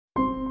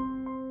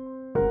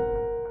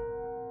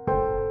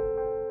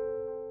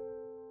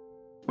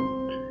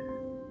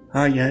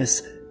Hi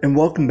guys, and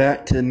welcome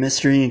back to the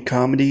Mystery and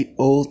Comedy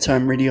Old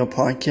Time Radio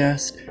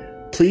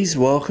Podcast. Please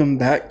welcome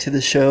back to the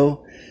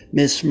show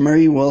Miss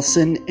Murray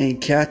Wilson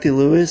and Kathy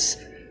Lewis,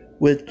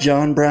 with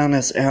John Brown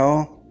as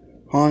Al,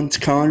 Hans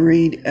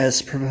Conried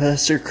as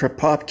Professor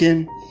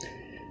Kropotkin,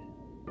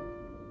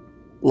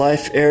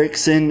 Leif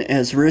Erikson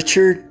as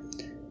Richard,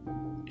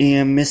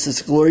 and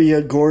Mrs.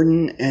 Gloria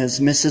Gordon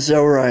as Mrs.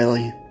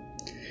 O'Reilly,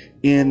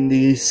 in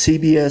the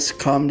CBS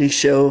comedy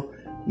show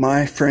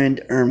My Friend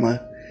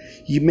Irma.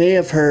 You may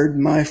have heard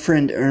My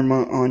Friend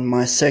Irma on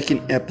my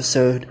second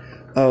episode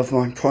of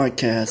my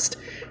podcast,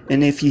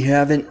 and if you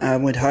haven't, I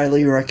would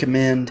highly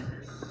recommend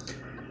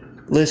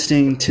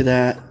listening to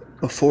that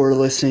before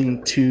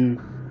listening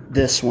to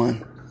this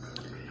one.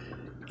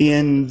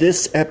 In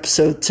this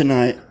episode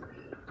tonight,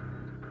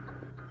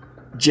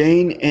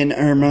 Jane and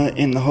Irma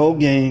and the whole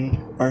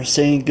gang are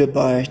saying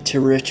goodbye to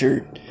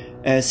Richard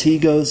as he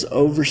goes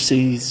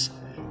overseas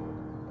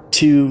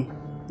to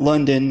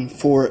London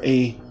for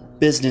a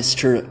business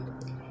trip.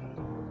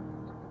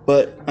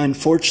 But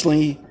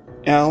unfortunately,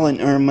 Al and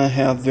Irma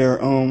have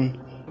their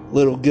own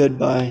little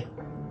goodbye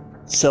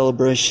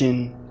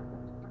celebration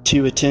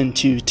to attend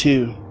to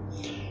too,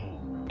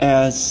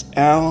 as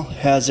Al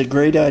has a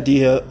great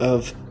idea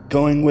of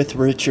going with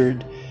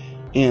Richard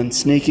and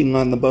sneaking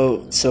on the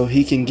boat so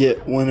he can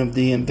get one of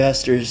the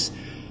investors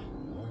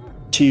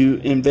to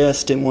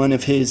invest in one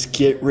of his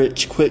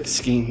get-rich-quick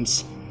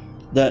schemes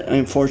that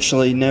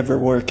unfortunately never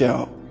work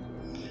out.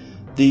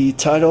 The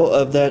title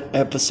of that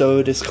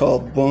episode is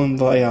called Bon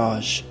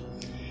Voyage.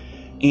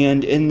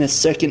 And in this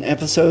second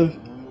episode,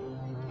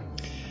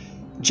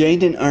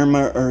 Jane and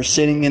Irma are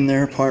sitting in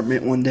their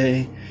apartment one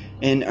day,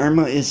 and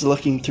Irma is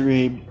looking through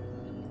a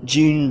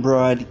June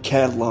Bride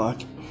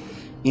catalog,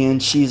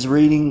 and she's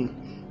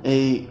reading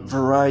a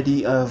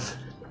variety of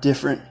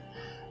different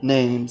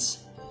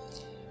names.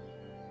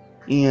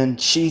 And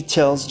she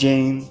tells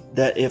Jane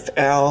that if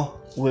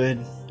Al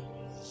would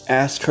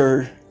ask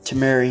her to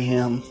marry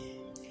him,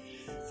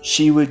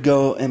 she would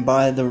go and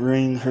buy the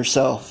ring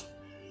herself.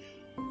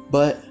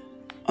 But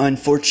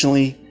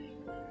unfortunately,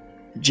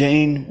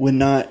 Jane would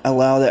not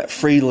allow that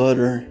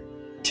freeloader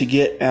to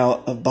get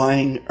out of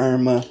buying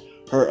Irma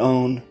her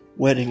own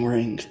wedding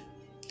ring.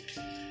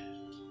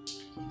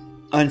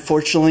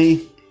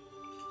 Unfortunately,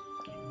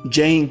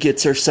 Jane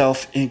gets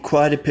herself in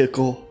quite a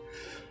pickle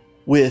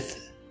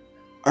with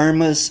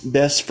Irma's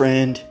best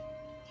friend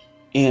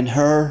and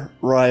her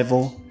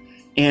rival,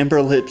 Amber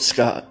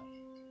Lipscott,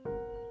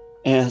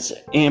 as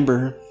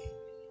Amber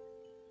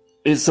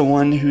is the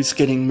one who's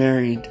getting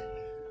married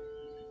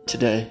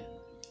today.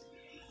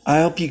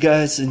 I hope you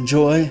guys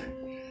enjoy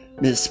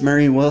Miss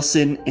Murray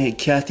Wilson and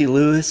Kathy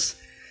Lewis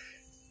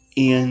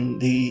in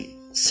the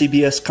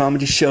CBS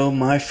comedy show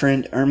My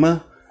Friend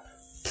Irma.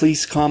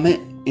 Please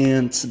comment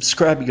and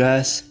subscribe, you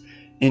guys,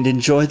 and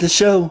enjoy the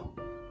show.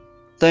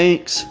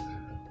 Thanks.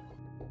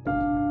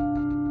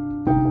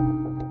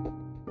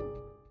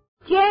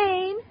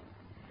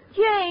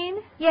 Jane?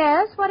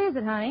 Yes, what is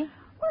it, honey?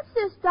 What's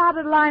this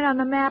dotted line on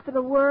the map of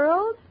the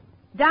world?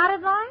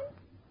 Dotted line?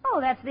 Oh,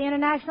 that's the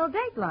international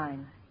date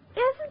line.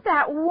 Isn't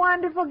that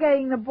wonderful,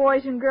 getting the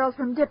boys and girls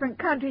from different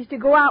countries to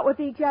go out with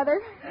each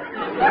other?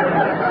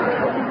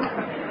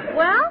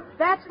 Well,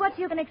 that's what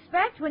you can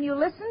expect when you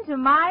listen to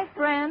My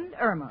Friend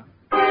Irma.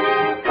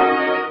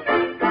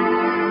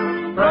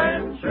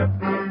 Friendship,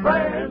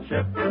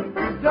 friendship,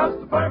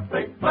 just a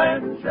perfect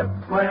friendship.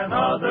 When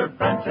other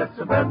friendships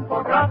have been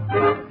forgot,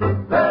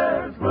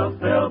 theirs will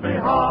still be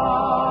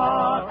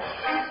hot.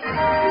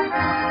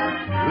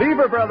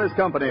 Lever Brothers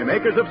Company,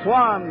 makers of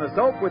Swan, the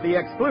soap with the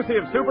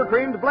exclusive super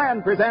creamed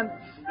blend, presents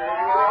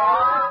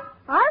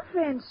Our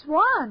Friend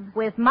Swan.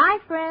 With My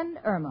Friend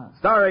Irma.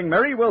 Starring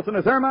Murray Wilson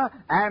as Irma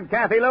and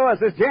Kathy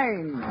Lewis as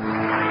Jane.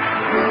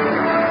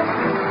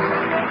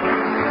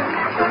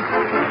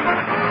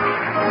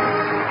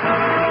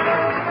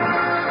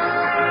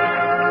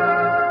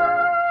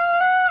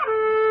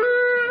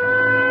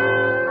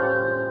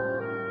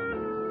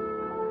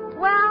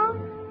 Well,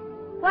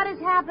 what has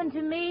happened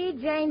to me,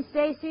 Jane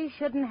Stacy,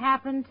 shouldn't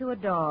happen to a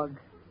dog.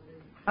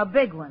 A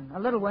big one. A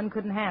little one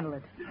couldn't handle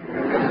it.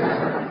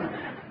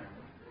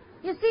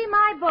 You see,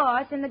 my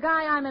boss and the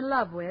guy I'm in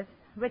love with,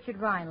 Richard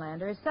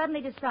Rhinelander, has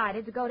suddenly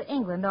decided to go to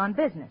England on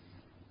business.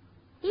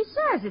 He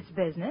says it's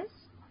business.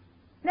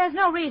 There's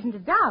no reason to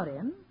doubt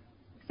him,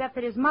 except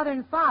that his mother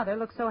and father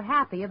look so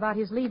happy about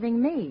his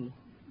leaving me.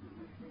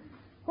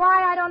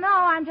 Why, I don't know.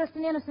 I'm just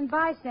an innocent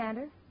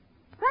bystander.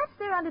 Perhaps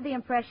they're under the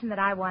impression that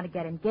I want to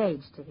get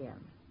engaged to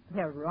him.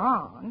 They're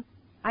wrong.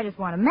 I just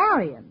want to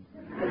marry him.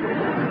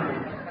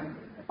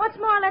 What's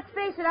more, let's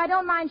face it, I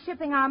don't mind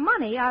shipping our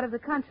money out of the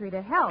country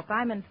to help.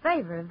 I'm in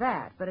favor of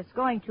that, but it's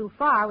going too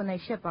far when they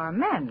ship our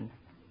men.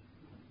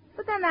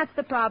 But then that's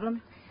the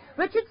problem.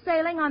 Richard's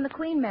sailing on the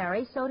Queen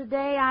Mary, so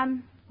today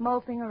I'm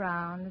moping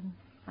around, and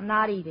I'm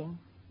not eating.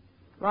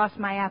 Lost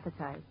my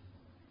appetite.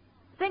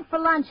 Think for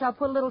lunch I'll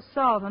put a little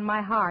salt on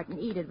my heart and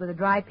eat it with a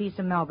dry piece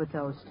of Melba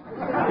toast.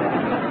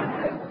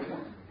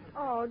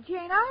 Oh,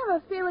 Jane, I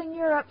have a feeling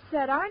you're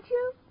upset, aren't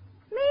you?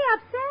 Me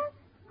upset?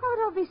 Oh,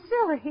 don't be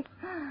silly.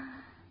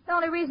 The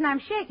only reason I'm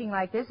shaking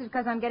like this is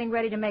because I'm getting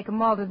ready to make a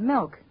malted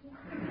milk.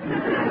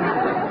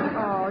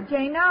 Oh,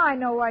 Jane, now I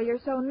know why you're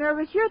so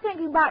nervous. You're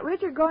thinking about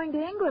Richard going to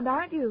England,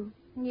 aren't you?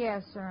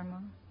 Yes,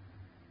 Irma.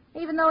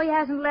 Even though he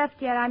hasn't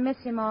left yet, I miss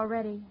him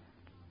already.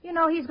 You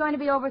know, he's going to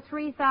be over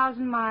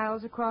 3,000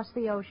 miles across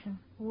the ocean.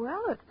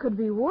 Well, it could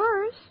be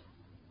worse.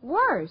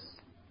 Worse?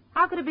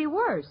 How could it be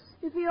worse?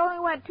 If he only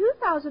went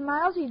 2,000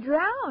 miles, he'd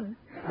drown.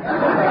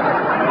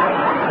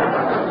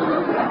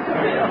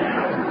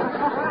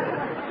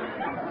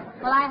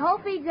 Well, I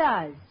hope he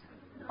does.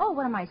 Oh,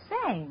 what am I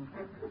saying?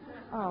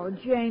 Oh,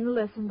 Jane,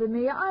 listen to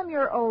me. I'm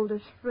your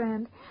oldest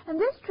friend, and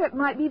this trip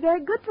might be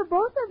very good for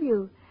both of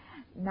you.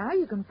 Now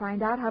you can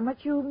find out how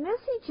much you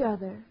miss each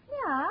other.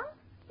 Yeah,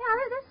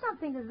 there's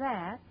something to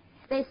that.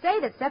 They say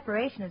that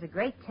separation is a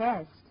great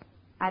test.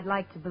 I'd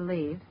like to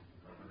believe.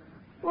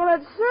 Well,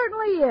 it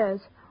certainly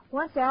is.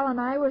 Once Al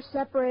and I were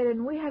separated,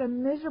 and we had a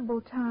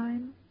miserable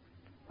time.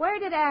 Where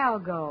did Al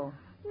go?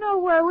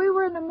 Nowhere. We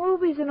were in the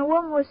movies, and a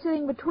woman was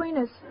sitting between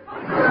us.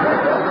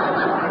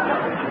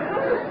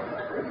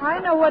 I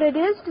know what it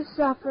is to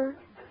suffer.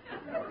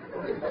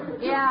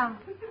 Yeah,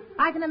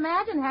 I can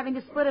imagine having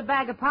to split a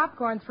bag of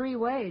popcorn 3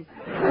 ways.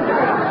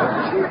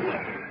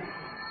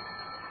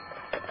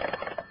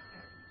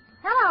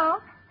 Hello.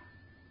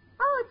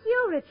 Oh, it's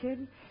you,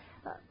 Richard.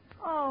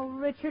 Oh,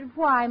 Richard,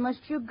 why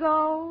must you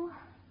go?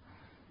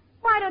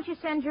 Why don't you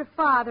send your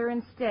father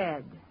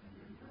instead?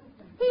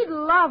 He'd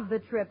love the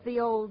trip, the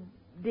old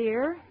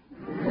dear.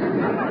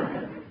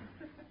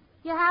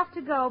 You have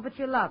to go, but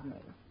you love me.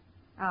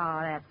 Oh,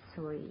 that's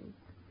sweet.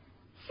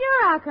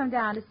 Sure, I'll come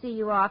down to see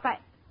you off.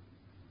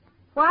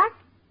 What?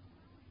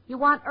 You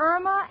want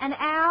Irma and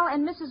Al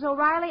and Mrs.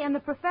 O'Reilly and the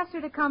professor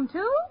to come,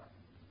 too?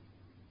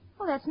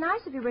 Oh, that's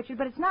nice of you, Richard,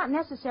 but it's not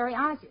necessary,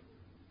 honestly.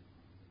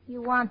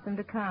 You want them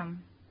to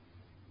come.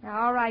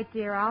 All right,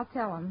 dear, I'll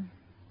tell them.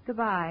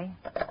 Goodbye.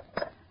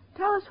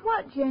 Tell us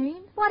what,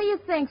 Jane? What do you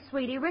think,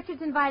 sweetie?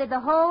 Richard's invited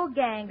the whole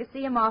gang to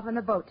see him off on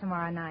the boat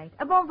tomorrow night.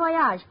 A bon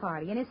voyage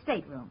party in his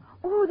stateroom.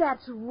 Oh,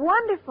 that's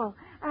wonderful.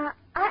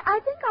 I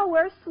think I'll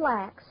wear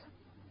slacks.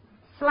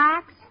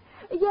 Slacks?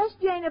 Yes,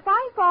 Jane, if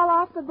I fall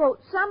off the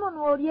boat, someone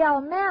will yell,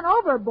 "Man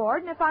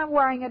overboard," and if I'm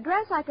wearing a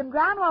dress, I can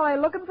drown while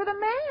I'm looking for the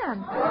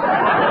man.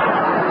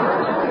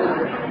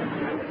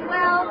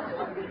 Well,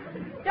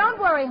 don't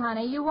worry,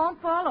 honey. You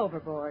won't fall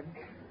overboard.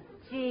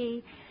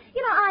 Gee,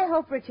 you know, I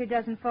hope Richard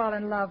doesn't fall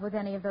in love with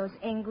any of those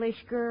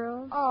English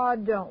girls. Oh,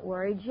 don't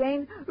worry,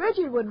 Jane.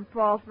 Richard wouldn't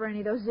fall for any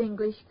of those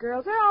English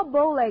girls. They're all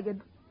bow-legged.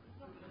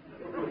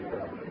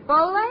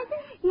 Bow-legged?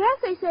 Yes,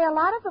 they say a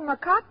lot of them are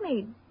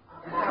cockneyed.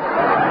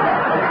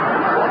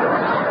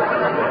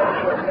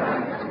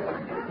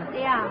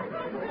 Yeah.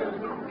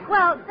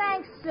 Well,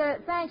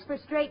 thanks for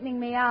straightening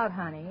me out,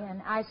 honey.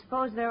 And I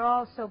suppose they're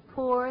all so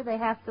poor they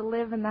have to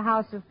live in the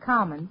House of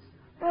Commons.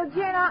 Well,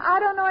 Jane, I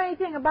don't know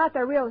anything about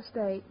their real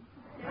estate.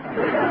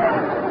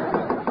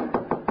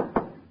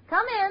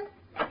 Come in.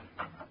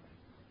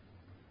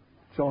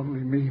 It's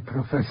only me,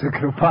 Professor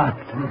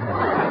Kropotkin.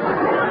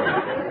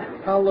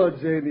 Hello,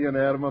 Janie and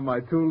Irma,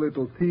 my 2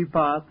 little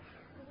teapots.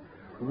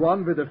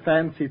 One with a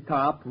fancy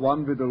top,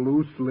 one with a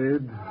loose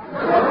lid.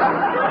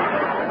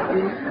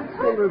 It's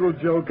a little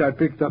joke I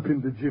picked up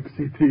in the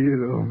gypsy tea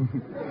room.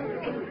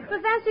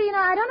 Professor, you know,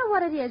 I don't know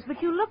what it is,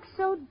 but you look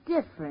so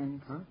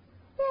different. Huh?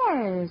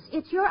 Yes,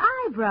 it's your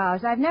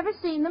eyebrows. I've never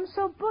seen them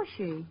so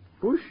bushy.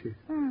 Bushy?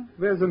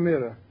 Where's a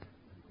mirror?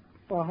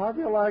 Oh, how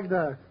do you like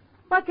that?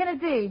 What can it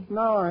be?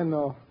 Now I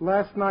know.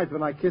 Last night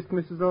when I kissed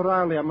Mrs.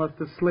 O'Reilly, I must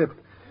have slipped.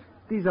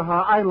 These are her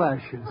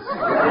eyelashes.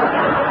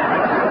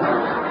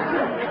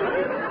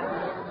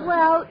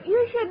 Well,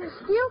 you shouldn't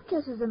steal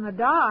kisses in the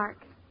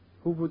dark.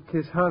 Who would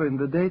kiss her in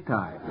the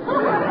daytime?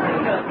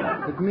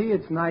 With me,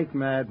 it's night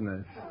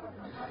madness.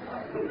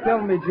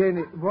 Tell me,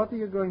 Janie, what are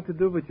you going to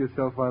do with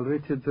yourself while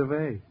Richard's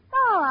away?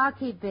 Oh, I'll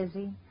keep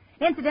busy.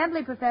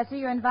 Incidentally, Professor,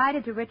 you're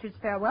invited to Richard's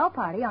farewell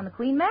party on the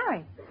Queen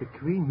Mary. The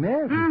Queen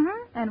Mary?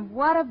 Mm-hmm. And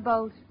what a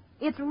boat.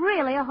 It's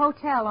really a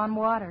hotel on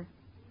water.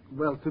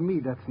 Well, to me,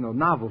 that's no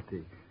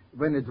novelty.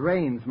 When it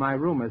rains, my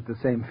room has the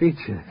same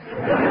features.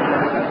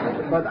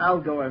 But I'll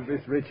go and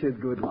wish Richard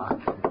good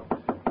luck.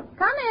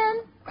 Come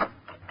in.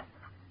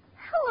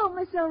 Hello,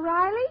 Miss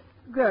O'Reilly.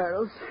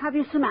 Girls, have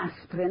you some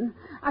aspirin?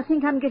 I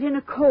think I'm getting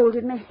a cold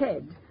in my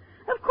head.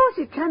 Of course,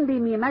 it can be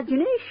me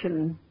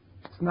imagination.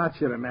 It's not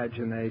your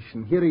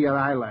imagination. Here are your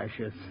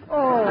eyelashes.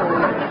 Oh,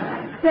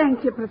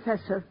 thank you,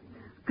 Professor.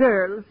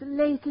 Girls,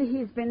 lately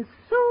he's been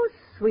so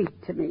sweet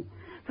to me.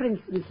 For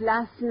instance,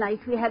 last night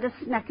we had a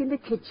snack in the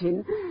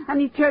kitchen, and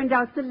he turned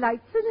out the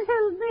lights and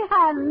held my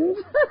hand.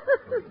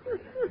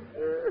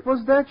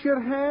 Was that your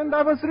hand?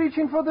 I was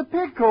reaching for the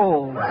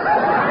pickle.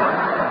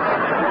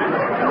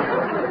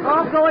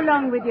 Oh, go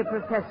along with you,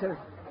 Professor.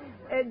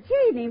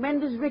 Janie, when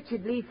does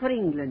Richard leave for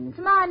England?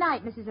 Tomorrow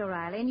night, Mrs.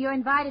 O'Reilly, and you're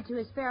invited to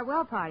his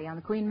farewell party on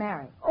the Queen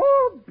Mary.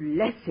 Oh,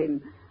 bless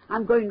him.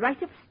 I'm going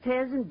right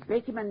upstairs and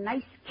bake him a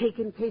nice cake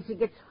in case he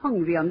gets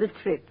hungry on the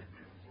trip.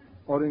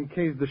 Or in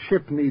case the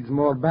ship needs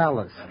more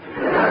ballast.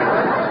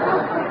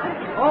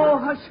 Oh,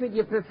 hush with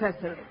you,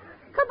 Professor.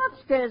 Come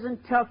upstairs and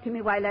talk to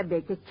me while I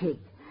bake a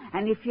cake.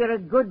 And if you're a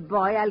good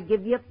boy, I'll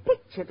give you a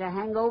picture to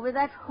hang over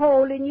that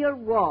hole in your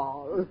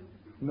wall.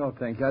 No,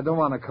 thank you. I don't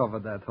want to cover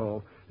that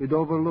hole. It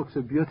overlooks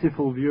a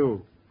beautiful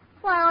view.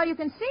 Why, all you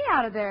can see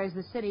out of there is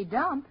the city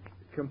dump.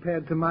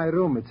 Compared to my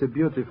room, it's a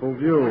beautiful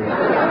view.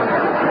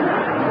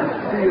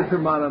 See you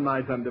tomorrow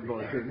night on the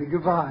boat.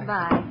 Goodbye.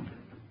 Bye.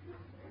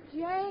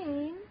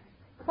 Jane,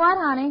 What,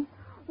 honey?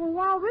 well,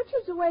 while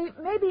Richard's away,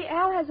 maybe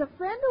Al has a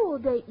friend who will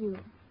date you.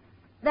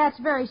 That's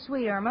very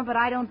sweet, Irma, but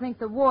I don't think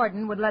the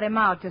warden would let him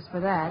out just for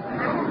that.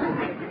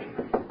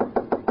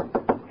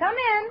 Come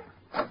in.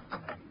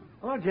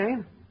 Hello,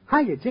 Jane.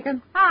 Hiya,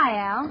 chicken. Hi,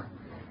 Al.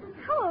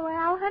 Hello,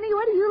 Al, honey.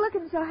 What are you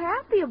looking so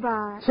happy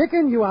about?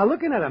 Chicken, you are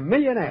looking at a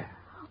millionaire.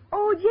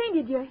 Oh, Jane,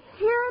 did you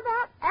hear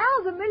that?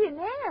 Al's a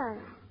millionaire.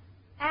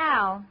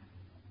 Al,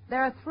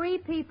 there are 3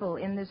 people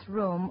in this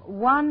room,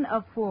 one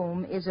of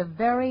whom is a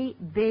very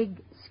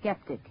big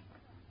skeptic.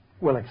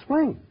 Well,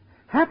 explain.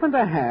 Happen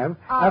to have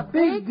A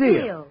big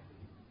deal.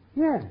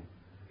 Yeah.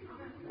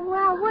 Oh,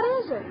 Al, what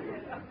is it?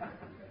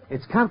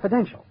 It's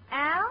confidential.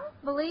 Al,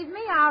 believe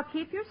me, I'll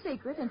keep your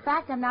secret. In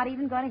fact, I'm not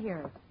even going to hear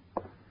it.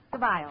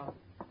 Goodbye, Al.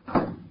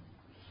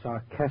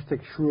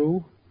 Sarcastic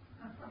shrew.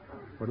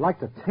 Would like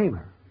to tame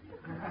her.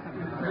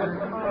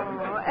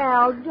 Oh,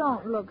 Al,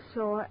 don't look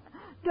so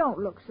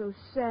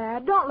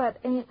sad. Don't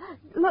let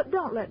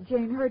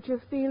Jane hurt your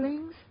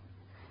feelings.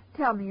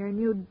 Tell me your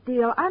new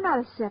deal. I'm not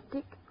a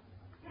septic.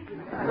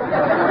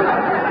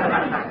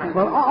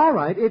 Well, all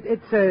right.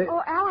 It's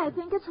Oh, Al, I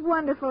think it's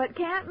wonderful. It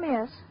can't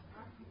miss.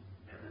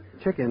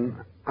 Chicken,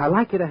 I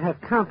like you to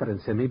have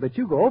confidence in me, but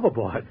you go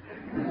overboard.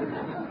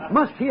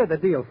 Must hear the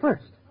deal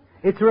first.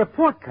 It's a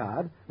report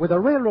card with a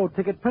railroad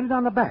ticket printed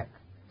on the back.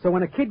 So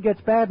when a kid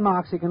gets bad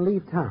marks, he can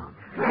leave town.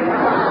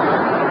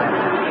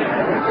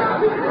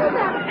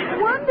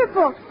 That's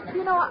wonderful.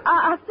 You know,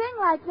 a thing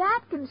like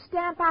that can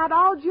stamp out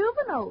all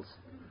juveniles.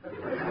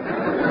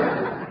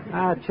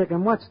 Ah,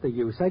 chicken, what's the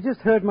use? I just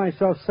heard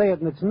myself say it,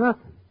 and it's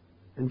nothing.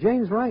 And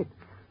Jane's right.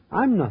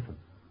 I'm nothing.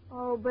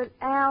 Oh, but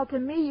Al, to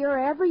me, you're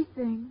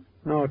everything.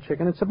 No,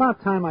 chicken, it's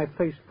about time I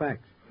face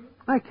facts.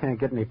 I can't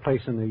get any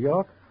place in New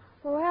York.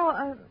 Well,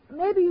 Al,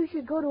 maybe you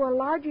should go to a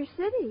larger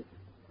city.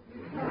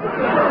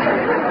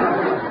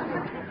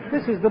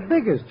 This is the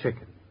biggest,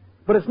 chicken.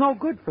 But it's no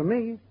good for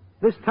me.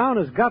 This town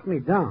has got me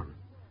down.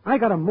 I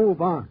gotta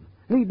move on.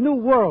 Need new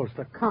worlds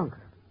to conquer.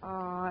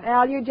 Oh,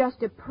 Al, you're just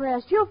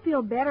depressed. You'll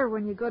feel better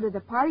when you go to the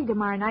party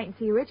tomorrow night and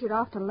see Richard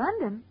off to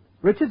London.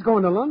 Richard's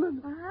going to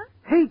London? Uh-huh.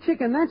 Hey,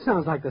 chicken, that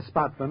sounds like the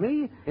spot for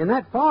me. In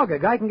that fog, a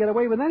guy can get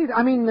away with anything.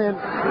 I mean,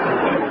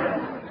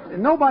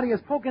 nobody is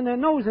poking their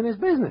nose in his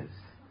business.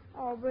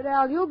 Oh, but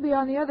Al, you'll be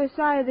on the other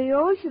side of the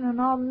ocean, and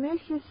I'll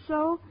miss you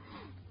so.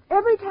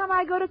 Every time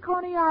I go to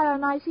Coney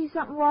Island and I see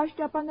something washed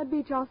up on the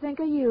beach, I'll think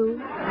of you.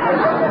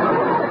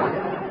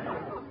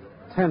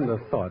 Tender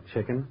thought,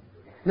 chicken.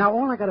 Now,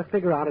 all I got to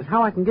figure out is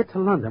how I can get to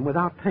London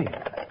without paying.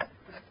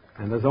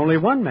 And there's only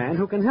one man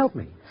who can help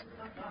me.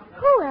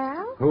 Who,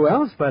 Al? Who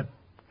else but...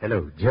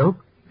 Hello, Joe.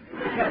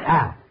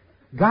 Al,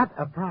 got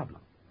a problem.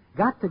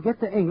 Got to get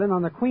to England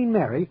on the Queen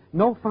Mary,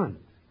 no funds.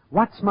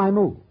 What's my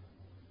move?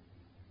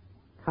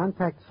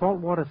 Contact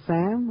Saltwater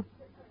Sam,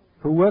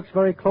 who works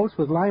very close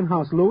with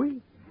Limehouse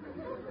Louie?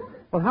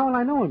 Well, how will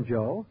I know him,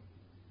 Joe?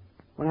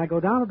 When I go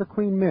down to the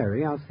Queen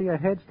Mary, I'll see a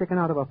head sticking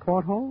out of a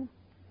porthole?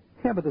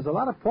 Yeah, but there's a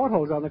lot of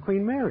portholes on the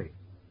Queen Mary.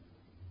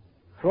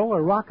 Throw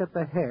a rock at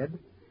the head.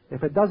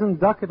 If it doesn't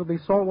duck, it'll be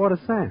Saltwater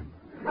Sam.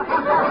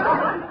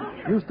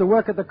 Used to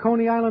work at the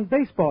Coney Island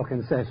baseball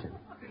concession.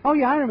 Oh,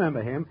 yeah, I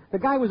remember him. The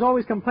guy was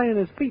always complaining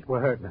his feet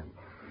were hurting him.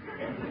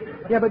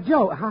 Yeah, but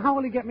Joe, how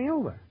will he get me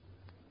over?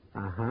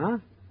 Uh-huh.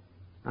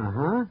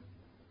 Uh-huh.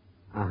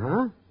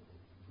 Uh-huh.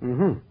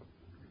 Mm-hmm.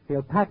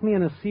 He'll pack me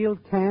in a sealed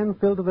can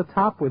filled to the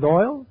top with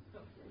oil?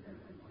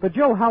 But,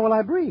 Joe, how will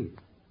I breathe?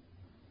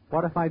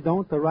 What if I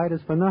don't? The ride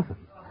is for nothing.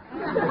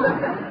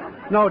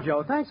 No,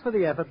 Joe, thanks for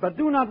the effort, but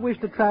do not wish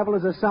to travel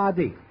as a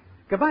sardine.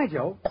 Goodbye,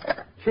 Joe.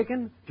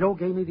 Chicken, Joe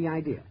gave me the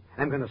idea.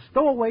 I'm going to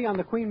stow away on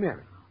the Queen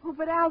Mary. Oh,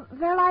 but Al,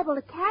 they're liable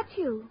to catch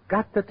you.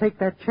 Got to take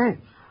that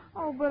chance.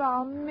 Oh, but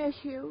I'll miss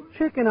you.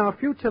 Chicken, our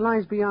future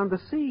lies beyond the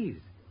seas.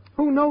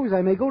 Who knows,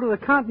 I may go to the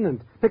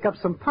continent, pick up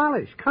some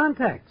polish,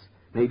 contacts,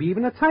 maybe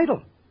even a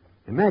title.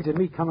 Imagine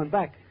me coming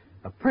back,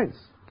 a prince.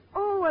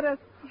 Oh, what a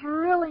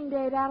thrilling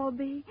day that'll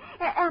be.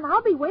 And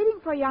I'll be waiting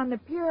for you on the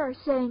pier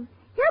saying,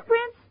 "Here,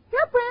 Prince!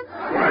 Here, Prince!"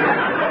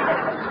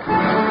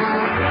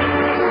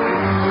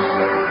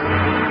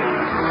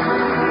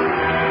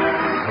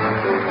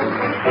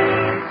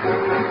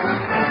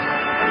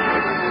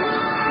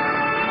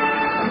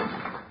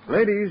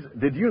 Ladies,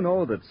 did you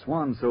know that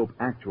Swan soap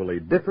actually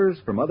differs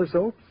from other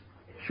soaps?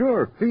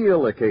 Sure,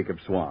 feel a cake of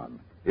Swan.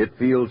 It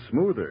feels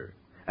smoother.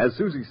 As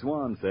Susie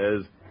Swan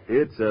says,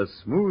 it's a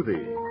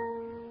smoothie.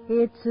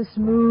 It's a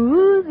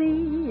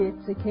smoothie,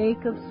 it's a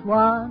cake of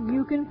Swan.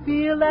 You can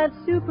feel that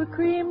super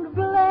creamed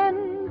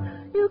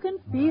blend. You can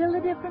feel the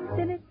difference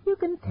in it. You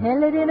can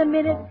tell it in a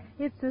minute.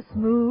 It's a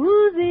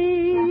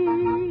smoothie.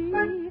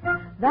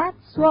 That's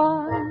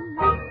Swan.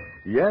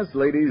 Yes,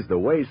 ladies, the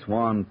way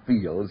Swan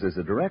feels is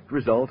a direct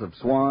result of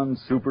Swan's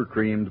super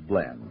creamed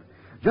blend.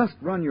 Just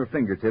run your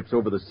fingertips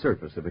over the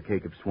surface of a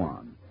cake of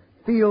Swan.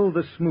 Feel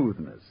the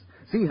smoothness.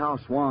 See how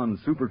Swan's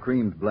super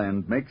creamed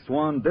blend makes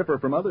Swan differ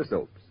from other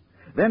soaps.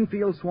 Then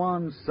feel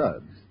Swan's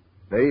suds.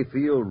 They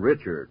feel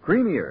richer,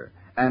 creamier,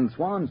 and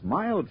Swan's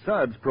mild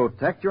suds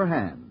protect your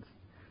hands.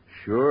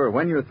 Sure,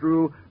 when you're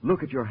through,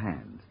 look at your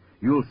hands.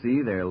 You'll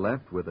see they're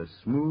left with a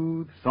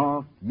smooth,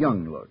 soft,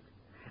 young look.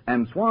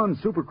 And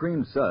Swan's super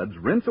creamed suds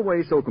rinse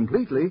away so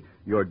completely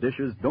your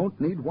dishes don't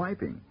need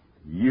wiping.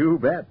 You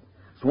bet.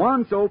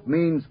 Swan soap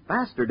means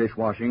faster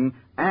dishwashing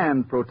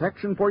and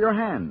protection for your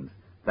hands,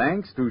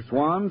 thanks to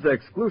Swan's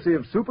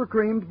exclusive super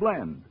creamed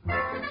blend.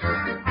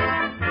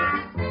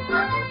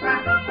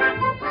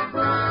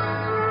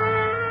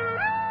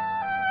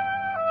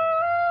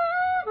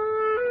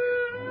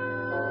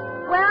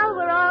 Well,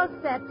 we're all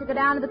set to go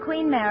down to the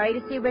Queen Mary to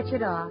see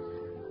Richard off.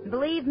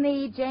 Believe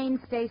me, Jane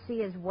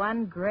Stacy is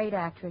one great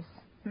actress.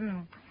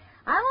 I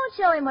won't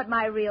show him what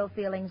my real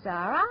feelings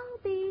are. I'll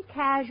be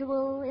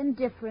casual,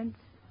 indifferent,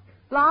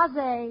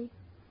 blasé.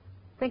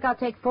 Think I'll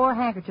take 4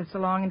 handkerchiefs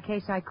along in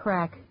case I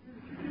crack.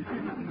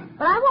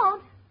 But I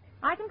won't.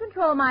 I can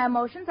control my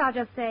emotions. I'll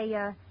just say,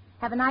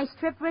 have a nice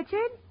trip,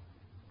 Richard.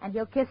 And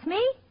he'll kiss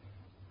me?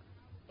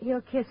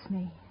 He'll kiss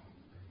me.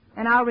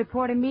 And I'll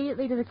report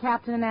immediately to the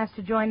captain and ask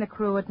to join the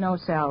crew at no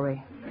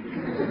salary.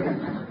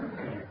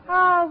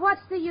 Oh,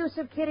 what's the use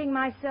of kidding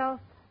myself?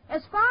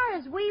 As far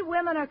as we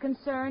women are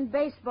concerned,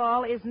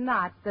 baseball is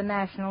not the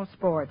national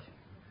sport.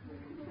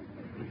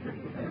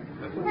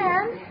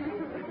 And,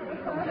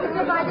 as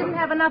if I didn't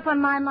have enough on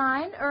my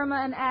mind,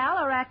 Irma and Al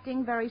are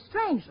acting very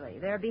strangely.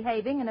 They're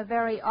behaving in a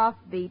very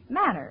offbeat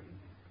manner.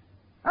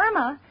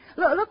 Irma,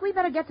 look, we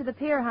better get to the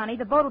pier, honey.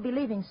 The boat will be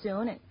leaving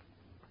soon.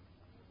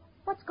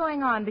 What's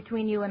going on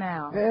between you and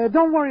Al?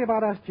 Don't worry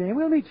about us, Jane.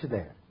 We'll meet you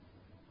there.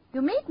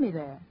 You meet me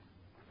there?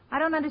 I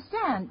don't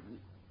understand.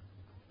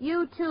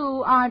 You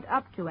two aren't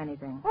up to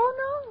anything. Oh,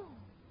 no.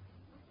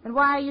 Then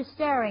why are you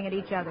staring at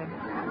each other?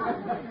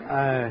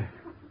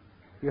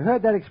 You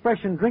heard that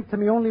expression, drink to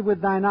me only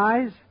with thine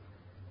eyes?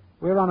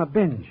 We're on a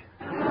binge.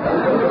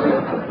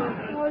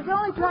 I was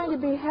only trying to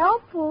be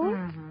helpful.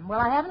 Mm-hmm. Well,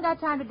 I haven't got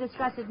time to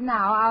discuss it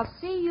now. I'll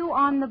see you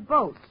on the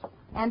boat.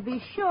 And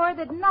be sure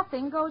that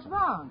nothing goes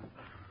wrong.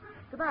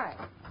 Goodbye.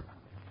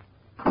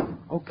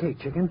 Okay,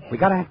 chicken. We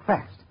gotta act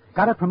fast.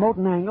 Gotta promote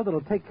an angle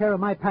that'll take care of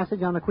my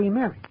passage on the Queen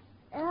Mary.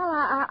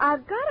 Al,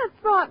 I've got a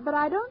thought, but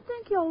I don't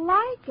think you'll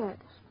like it.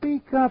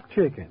 Speak up,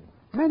 chicken.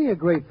 Many a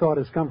great thought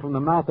has come from the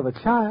mouth of a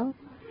child.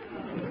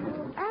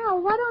 Al,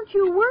 why don't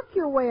you work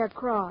your way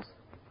across?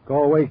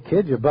 Go away,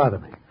 kid. You bother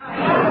me. Well,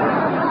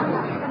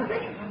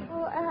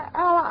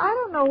 Al, I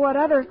don't know what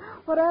other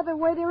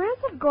way there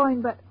is of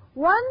going, but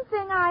one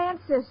thing I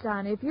insist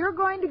on. If you're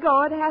going to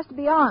go, it has to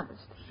be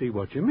honest. See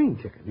what you mean,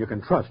 chicken. You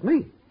can trust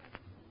me.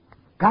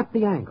 Got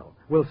the angle.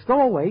 We'll stow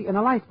away in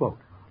a lifeboat.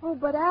 Oh,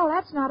 but Al,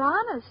 that's not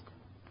honest.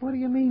 What do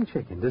you mean,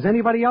 chicken? Does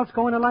anybody else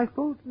go in a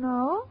lifeboat?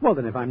 No. Well,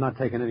 then if I'm not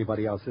taking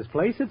anybody else's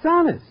place, it's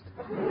honest.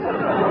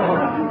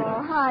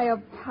 Oh, I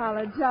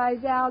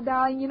apologize, Al,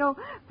 darling. You know,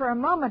 for a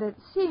moment it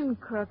seemed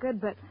crooked,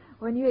 but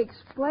when you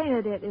explain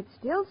it, it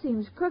still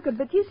seems crooked.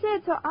 But you say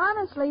it so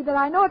honestly that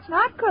I know it's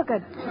not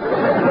crooked.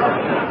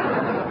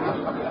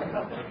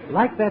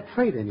 Like that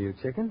trait in you,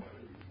 chicken.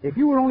 If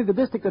you were only the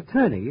district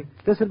attorney,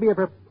 this would be a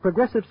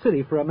progressive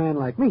city for a man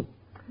like me.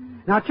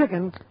 Now,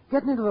 chicken,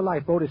 getting into the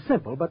lifeboat is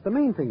simple, but the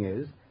main thing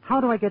is,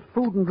 how do I get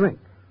food and drink?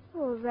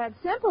 Well, that's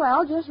simple,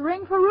 Al. Just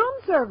ring for room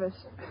service.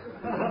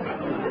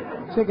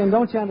 Chicken,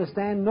 don't you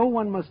understand? No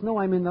one must know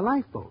I'm in the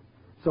lifeboat.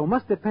 So it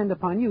must depend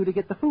upon you to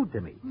get the food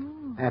to me.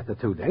 After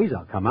 2 days,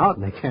 I'll come out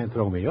and they can't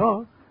throw me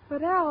off.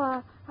 But,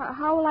 Al,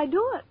 how will I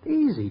do it?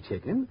 Easy,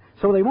 chicken.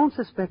 So they won't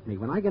suspect me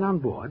when I get on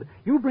board.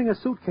 You bring a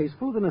suitcase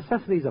full of the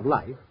necessities of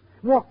life,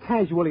 walk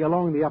casually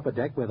along the upper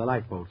deck where the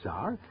lifeboats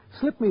are,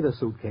 slip me the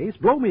suitcase,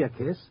 blow me a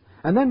kiss,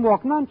 and then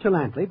walk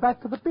nonchalantly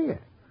back to the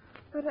pier.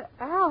 But,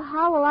 Al,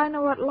 how will I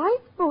know what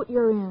lifeboat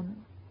you're in?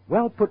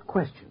 Well put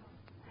question.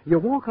 You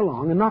walk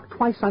along and knock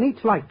twice on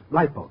each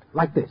lifeboat,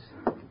 like this.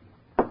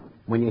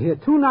 When you hear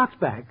 2 knocks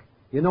back,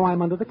 you know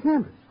I'm under the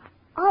canvas.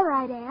 All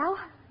right, Al.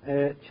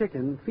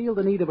 Chicken, feel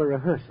the need of a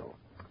rehearsal.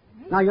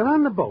 Now, you're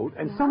on the boat,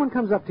 and someone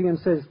comes up to you and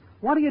says,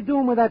 "What are you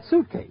doing with that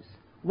suitcase?"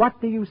 What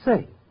do you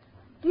say?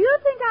 Do you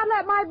think I'd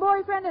let my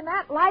boyfriend in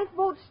that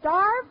lifeboat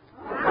starve?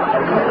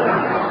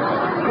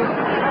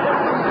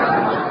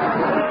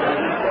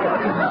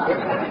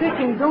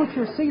 Chicken, don't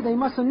you see? They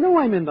mustn't know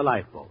I'm in the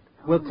lifeboat.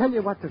 We'll tell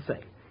you what to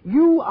say.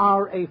 You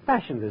are a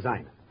fashion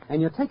designer,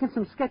 and you're taking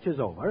some sketches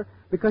over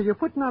because you're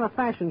putting on a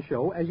fashion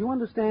show. As you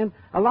understand,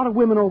 a lot of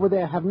women over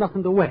there have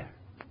nothing to wear.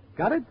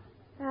 Got it?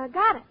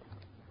 Got it.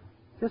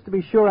 Just to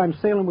be sure I'm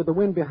sailing with the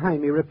wind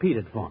behind me, repeat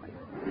it for me.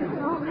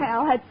 Oh,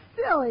 Al, that's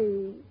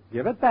silly.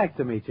 Give it back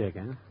to me,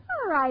 chicken.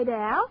 All right,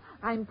 Al.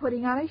 I'm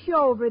putting on a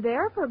show over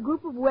there for a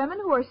group of women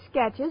who are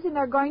sketches, and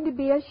they're going to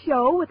be a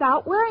show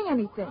without wearing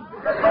anything.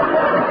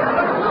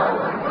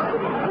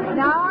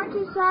 Now, aren't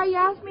you sorry you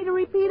asked me to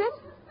repeat it?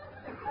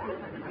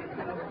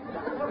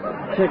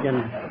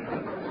 Chicken.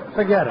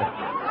 Forget it.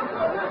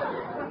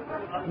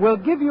 We'll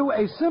give you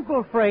a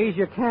simple phrase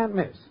you can't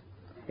miss.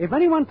 If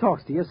anyone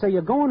talks to you, say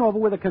you're going over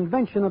with a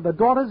convention of the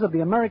Daughters of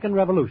the American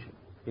Revolution.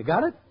 You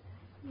got it?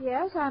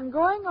 Yes, I'm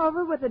going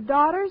over with the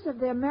Daughters of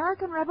the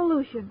American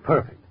Revolution.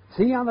 Perfect.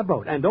 See you on the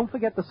boat. And don't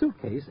forget the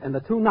suitcase and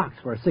the 2 knocks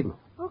for a signal.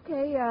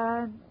 Okay,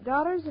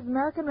 Daughters of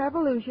American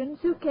Revolution,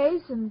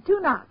 suitcase, and 2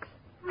 knocks.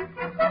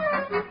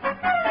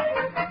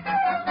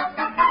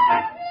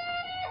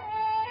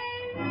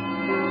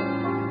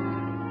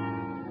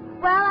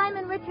 Well, I'm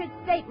in Richard's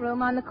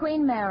stateroom on the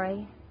Queen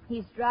Mary.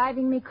 He's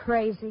driving me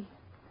crazy.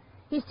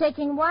 He's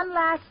taking one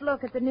last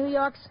look at the New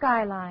York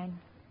skyline.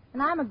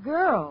 And I'm a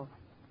girl.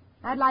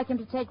 I'd like him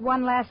to take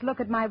one last look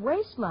at my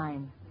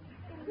waistline.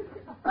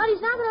 But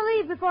he's not going to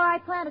leave before I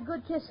plant a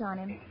good kiss on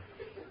him.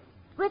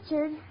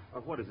 Richard.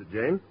 What is it,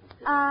 Jane?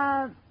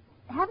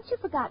 Haven't you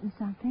forgotten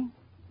something?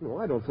 No,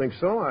 I don't think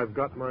so. I've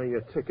got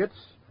my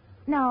tickets.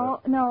 No,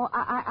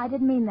 I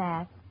didn't mean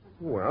that.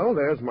 Well,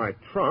 there's my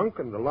trunk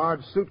and the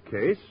large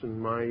suitcase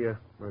and my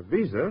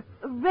visa.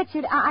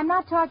 Richard, I'm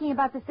not talking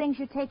about the things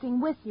you're taking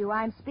with you.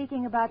 I'm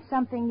speaking about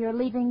something you're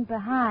leaving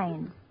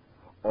behind.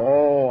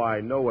 Oh,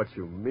 I know what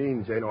you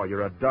mean, Jane. Oh,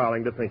 you're a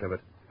darling to think of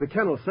it. The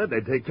kennel said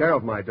they'd take care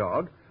of my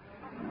dog.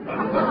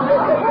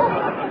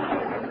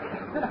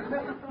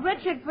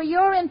 Richard, for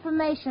your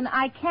information,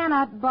 I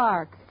cannot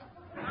bark.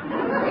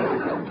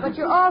 But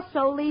you're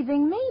also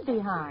leaving me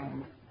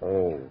behind.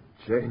 Oh,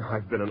 Jane,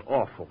 I've been an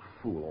awful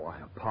fool.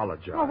 I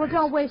apologize. Oh, well,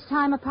 don't waste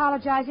time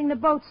apologizing. The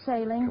boat's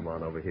sailing. Come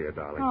on over here,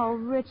 darling. Oh,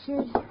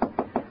 Richard.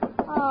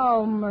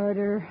 Oh,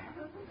 murder.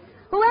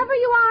 Whoever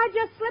you are,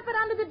 just slip it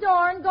under the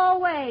door and go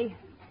away.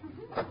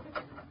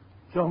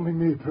 Show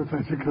me,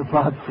 Professor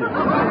Kravazzi.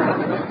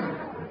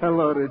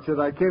 Hello, Richard.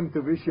 I came to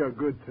wish you a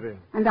good trip.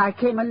 And I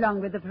came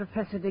along with the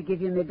professor to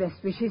give you my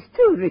best wishes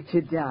too,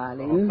 Richard,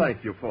 darling. Oh,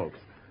 thank you, folks.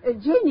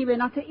 Janie, we're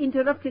not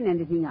interrupting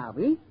anything, are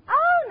we?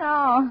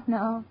 Oh,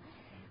 no.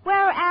 Where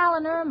are Al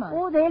and Irma?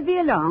 Oh, they'll be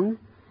along.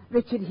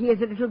 Richard,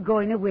 here's a little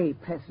going-away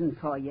present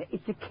for you.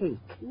 It's a cake.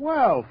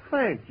 Well,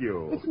 thank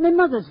you. It's my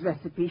mother's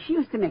recipe. She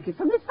used to make it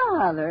for my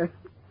father.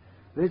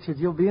 Richard,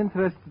 you'll be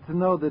interested to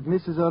know that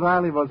Mrs.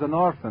 O'Reilly was an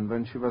orphan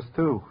when she was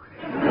 2.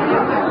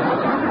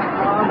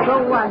 Oh,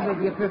 go on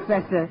with you,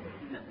 Professor.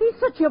 He's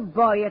such a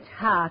boy at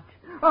heart,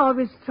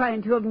 always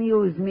trying to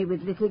amuse me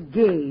with little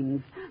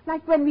games.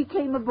 Like when we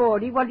came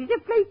aboard, he wanted to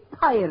play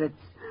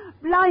pirates,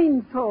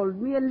 blindfold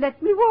me and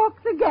let me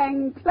walk the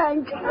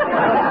gangplank.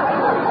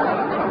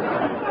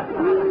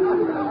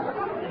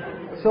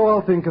 So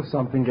I'll think of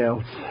something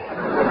else.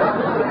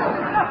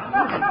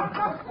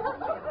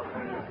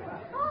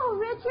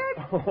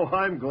 Oh,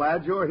 I'm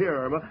glad you're here,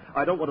 Irma.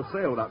 I don't want to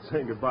sail without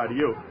saying goodbye to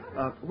you.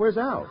 Where's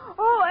Al?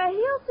 Oh,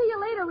 he'll see you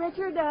later,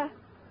 Richard.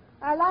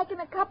 Like in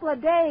a couple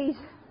of days.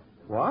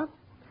 What?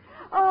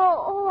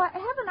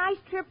 Have a nice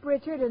trip,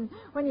 Richard. And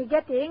when you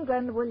get to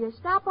England, will you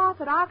stop off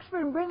at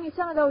Oxford and bring me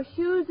some of those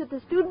shoes that the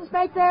students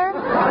make there?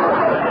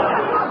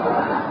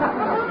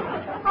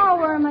 Oh,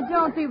 Irma,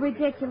 don't be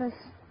ridiculous.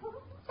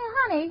 Hey,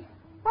 honey,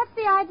 what's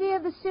the idea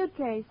of the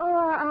suitcase? Oh,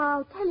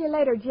 I'll tell you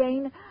later,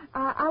 Jane.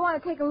 I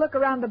want to take a look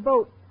around the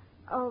boat.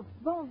 Oh,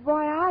 bon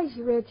voyage,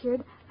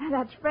 Richard.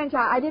 That's French.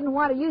 I didn't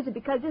want to use it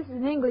because this is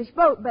an English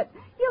boat, but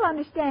you'll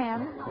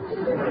understand.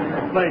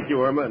 Thank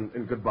you, Irma,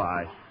 and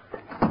goodbye.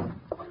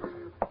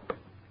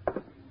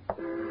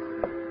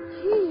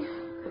 Gee,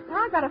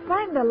 now I've got to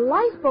find the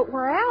lifeboat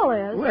where Al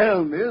is.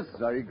 Well, miss,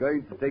 are you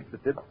going to take the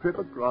trip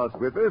across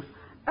with us?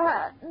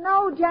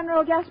 No,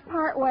 General, just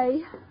part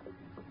way.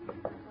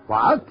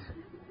 What?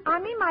 I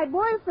mean, my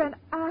boyfriend.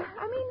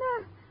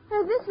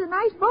 This is a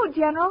nice boat,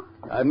 General.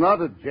 I'm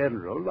not a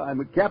general.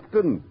 I'm a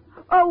captain.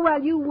 Oh, well,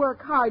 you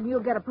work hard and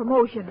you'll get a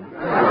promotion.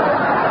 Where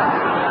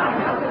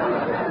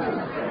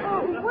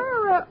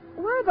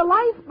are the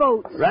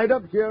lifeboats? Right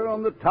up here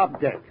on the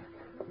top deck.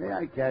 May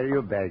I carry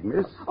your bag,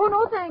 miss? Oh,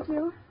 no, thank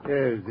you.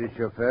 Is this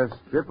your first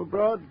trip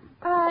abroad?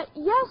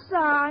 Yes,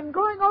 I'm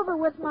going over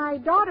with my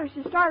daughters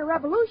to start a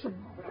revolution.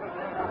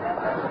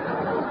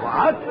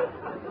 What?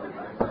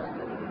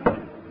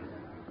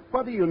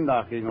 What are you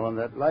knocking on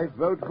that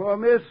lifeboat for,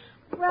 miss?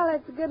 Well,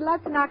 it's good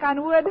luck to knock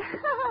on wood.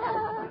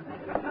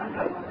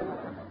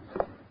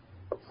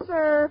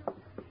 Sir,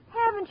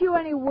 haven't you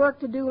any work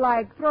to do,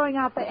 like throwing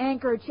out the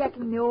anchor or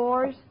checking the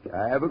oars?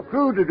 I have a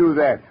crew to do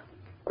that.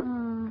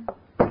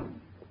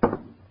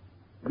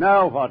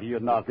 Now what are you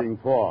knocking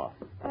for?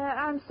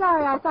 I'm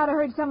sorry. I thought I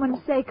heard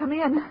someone say, come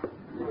in.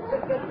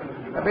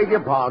 I beg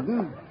your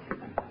pardon?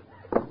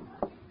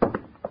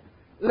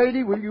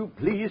 Lady, will you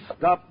please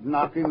stop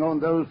knocking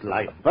on those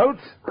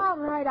lifeboats? All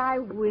right, I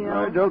will.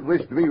 I don't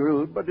wish to be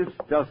rude, but it's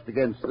just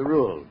against the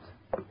rules.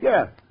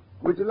 Here,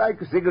 would you like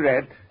a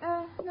cigarette?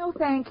 No,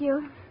 thank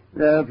you.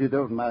 Well, if you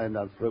don't mind,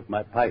 I'll smoke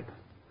my pipe.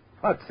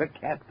 What's a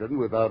captain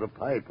without a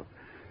pipe?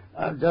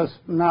 I'll just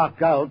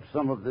knock out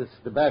some of this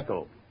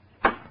tobacco.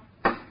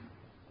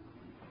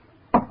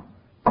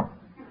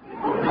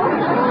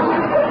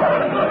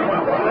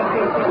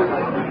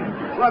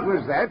 What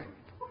was that?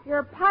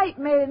 Your pipe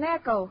made an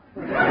echo.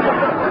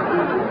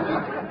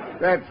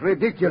 That's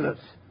ridiculous.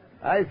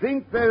 I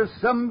think there's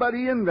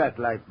somebody in that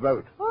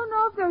lifeboat. Oh,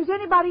 no, if there's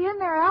anybody in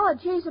there, Al would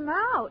chase him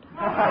out.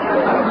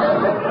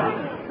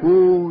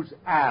 Who's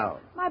Al?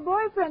 My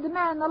boyfriend, the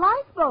man in the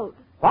lifeboat.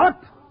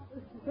 What?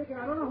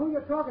 I don't know who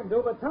you're talking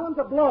to, but tell him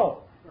to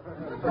blow.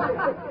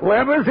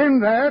 Whoever's in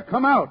there,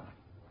 come out.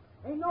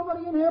 Ain't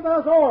nobody in here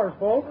but us oars,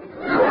 folks.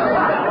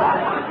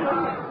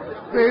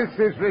 This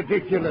is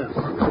ridiculous.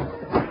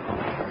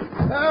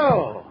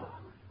 Oh,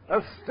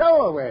 a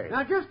stowaway.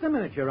 Now, just a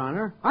minute, Your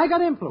Honor. I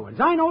got influence.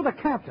 I know the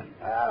captain.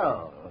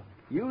 Oh,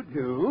 you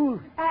do?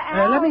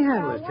 Let me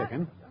handle this,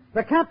 Chicken.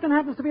 The captain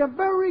happens to be a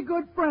very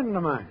good friend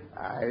of mine.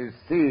 I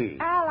see.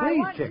 Al, I Please,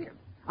 want Chicken.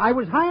 I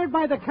was hired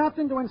by the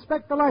captain to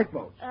inspect the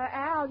lifeboats.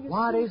 Al, you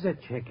What see, is it,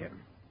 Chicken?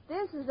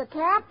 This is the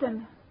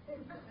captain.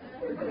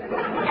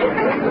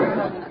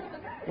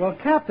 Well,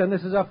 Captain,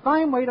 this is a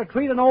fine way to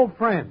treat an old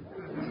friend.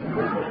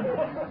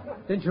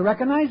 Didn't you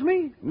recognize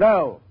me?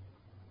 No,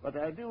 but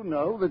I do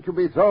know that you'll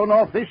be thrown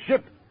off this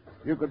ship.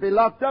 You could be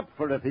locked up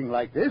for a thing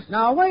like this.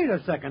 Now, wait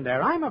a second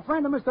there. I'm a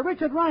friend of Mr.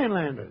 Richard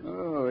Rhinelander.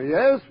 Oh,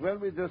 yes? Well,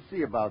 we'll just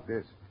see about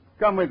this.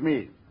 Come with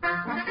me.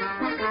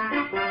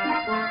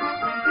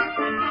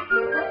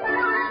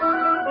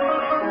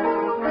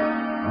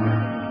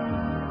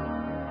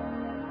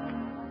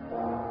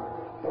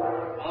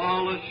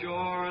 All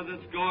ashore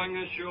that's going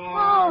ashore.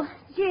 Oh,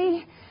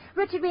 gee.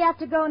 Richard, we have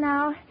to go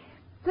now.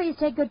 Please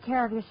take good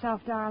care of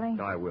yourself, darling.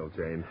 I will,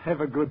 Jane.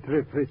 Have a good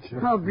trip,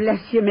 Richard. Oh, bless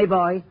you, my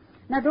boy.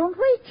 Now, don't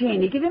wait,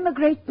 Janie. Give him a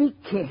great big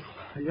kiss.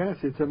 Yes,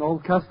 it's an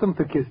old custom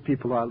to kiss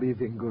people who are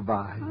leaving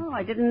goodbye. Oh,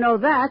 I didn't know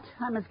that.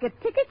 I must get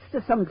tickets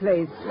to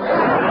someplace.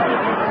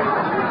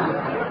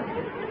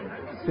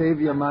 Save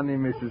your money,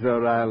 Mrs.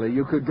 O'Reilly.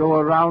 You could go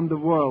around the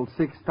world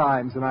 6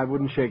 times and I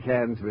wouldn't shake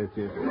hands with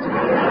you.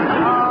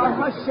 Oh,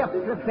 hush up,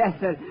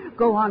 Professor.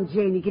 Go on,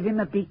 Janie. Give him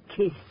a big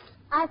kiss.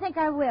 I think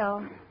I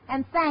will.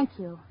 And thank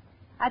you.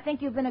 I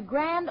think you've been a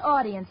grand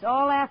audience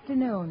all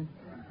afternoon.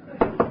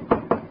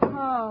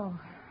 Oh,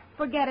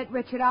 forget it,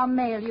 Richard. I'll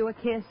mail you a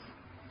kiss.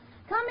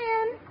 Come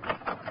in.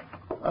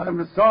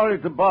 I'm sorry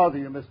to bother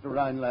you, Mr.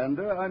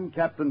 Rhinelander. I'm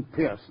Captain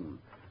Pearson.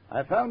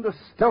 I found a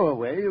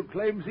stowaway who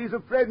claims he's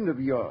a friend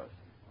of yours.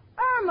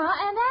 Irma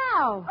and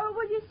Al. Oh,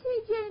 well, you see,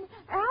 Jane,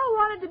 Al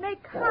wanted to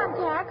make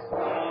contacts,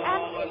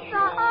 and he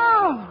thought...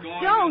 Oh,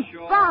 don't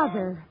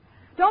bother.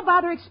 Don't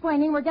bother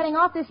explaining. We're getting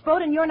off this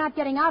boat, and you're not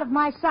getting out of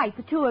my sight,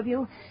 the two of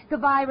you.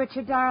 Goodbye,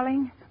 Richard,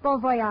 darling. Bon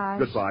voyage.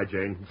 Goodbye,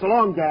 Jane. So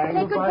long, gang.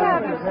 Take good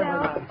care of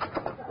yourself.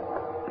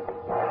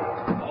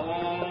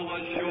 All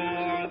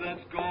ashore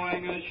that's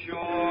going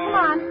ashore.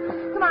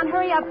 Come on,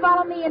 hurry up.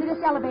 Follow me into this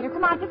elevator.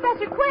 Come on,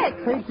 Professor, quick.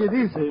 Take it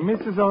easy.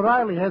 Mrs.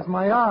 O'Reilly has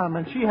my arm,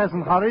 and she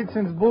hasn't hurried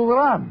since Bull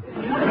Run.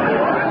 Come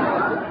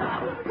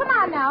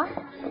on now.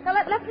 Now,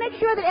 let's make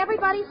sure that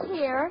everybody's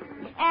here.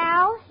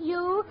 Al,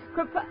 you,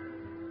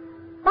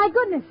 My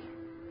goodness.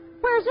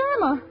 Where's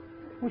Irma?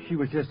 Well, she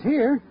was just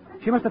here.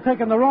 She must have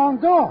taken the wrong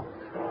door.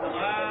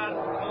 Last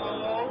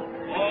call.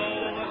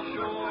 All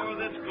ashore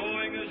that's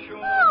going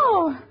ashore.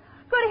 Oh,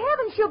 good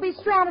heavens, she'll be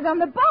stranded on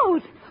the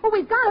boat. Oh,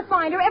 we've got to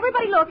find her.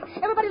 Everybody look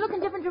in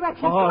different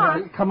directions. Come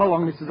on. Come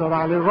along, Mrs.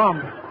 O'Reilly. Run.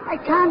 I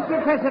can't,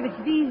 Professor. It's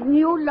these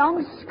new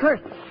long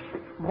skirts.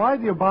 Why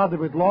do you bother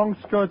with long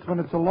skirts when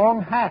it's a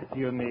long hat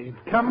you need?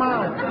 Come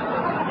on.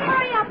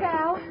 Hurry up,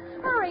 Al.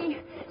 Hurry.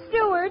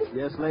 Steward.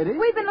 Yes, lady?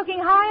 We've been looking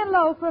high and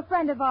low for a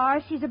friend of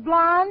ours. She's a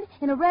blonde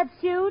in a red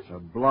suit. A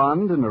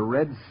blonde in a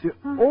red suit.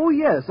 Oh,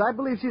 yes. I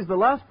believe she's the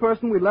last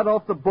person we let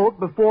off the boat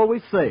before we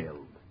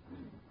sailed.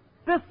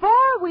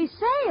 Before we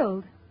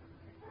sailed?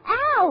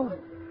 Al,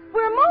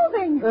 we're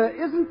moving.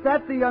 Isn't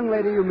that the young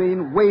lady you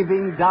mean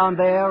waving down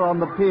there on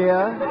the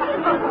pier?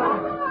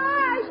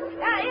 Gosh,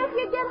 if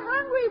you get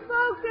hungry,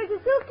 folks, there's a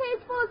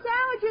suitcase full of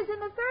sandwiches in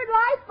the third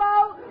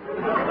lifeboat.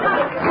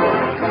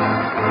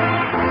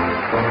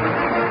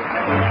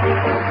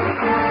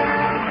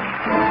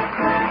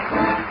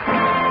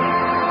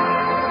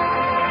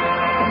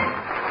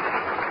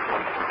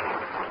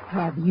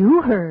 Have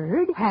you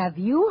heard? Have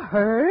you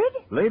heard?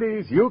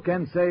 Ladies, you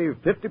can save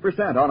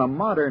 50% on a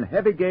modern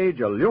heavy-gauge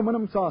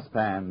aluminum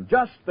saucepan.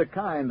 Just the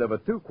kind of a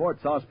 2-quart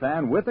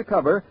saucepan with a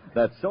cover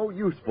that's so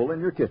useful in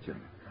your kitchen.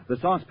 The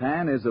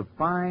saucepan is of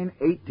fine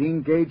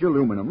 18-gauge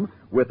aluminum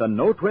with a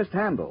no-twist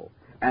handle.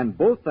 And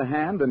both the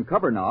hand and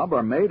cover knob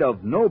are made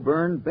of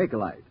no-burn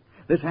Bakelite.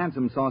 This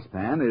handsome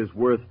saucepan is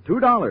worth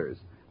 $2.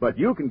 But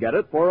you can get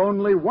it for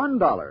only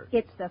 $1.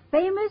 It's the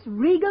famous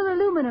Regal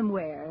aluminum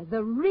ware,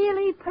 the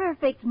really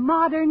perfect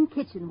modern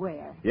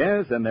kitchenware.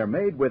 Yes, and they're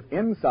made with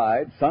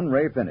inside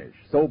sunray finish.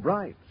 So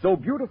bright, so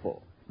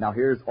beautiful. Now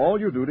here's all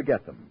you do to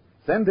get them.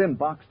 Send in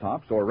box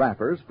tops or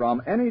wrappers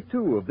from any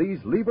 2 of these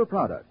Lever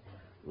products.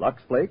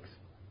 Lux Flakes,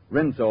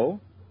 Rinso,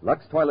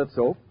 Lux Toilet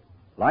Soap,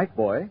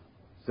 Lifebuoy,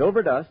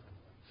 Silver Dust,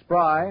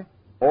 Spry,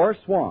 or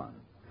Swan.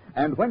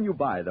 And when you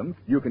buy them,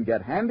 you can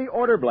get handy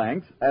order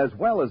blanks as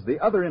well as the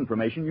other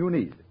information you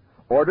need.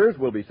 Orders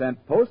will be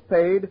sent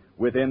postpaid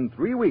within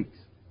 3 weeks.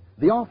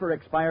 The offer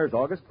expires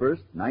August 1st,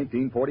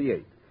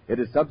 1948. It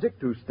is subject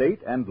to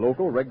state and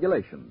local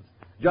regulations.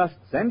 Just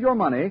send your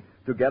money,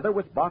 together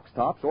with box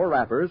tops or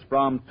wrappers,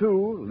 from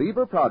 2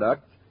 Lever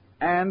products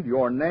and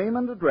your name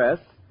and address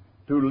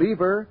to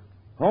Lever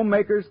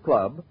Homemakers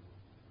Club,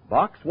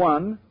 Box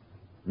 1,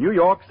 New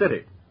York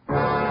City.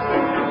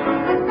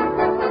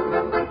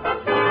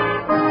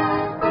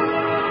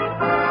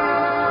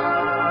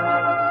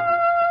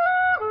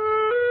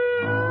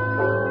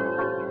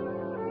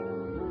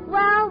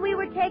 Well, we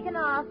were taken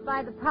off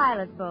by the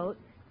pilot boat.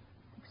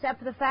 Except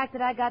for the fact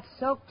that I got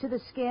soaked to the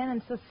skin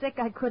and so sick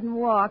I couldn't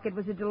walk, it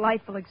was a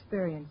delightful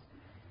experience.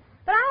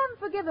 But I haven't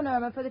forgiven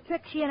Irma for the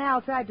trick she and Al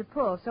tried to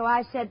pull, so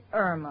I said,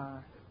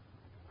 Irma,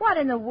 what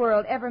in the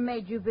world ever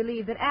made you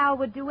believe that Al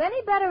would do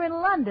any better in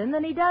London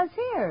than he does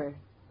here?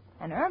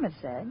 And Irma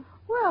said,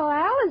 Well,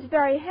 Al is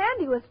very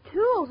handy with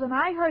tools, and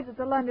I heard that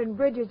the London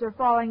bridges are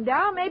falling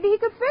down. Maybe he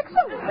could fix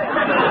them.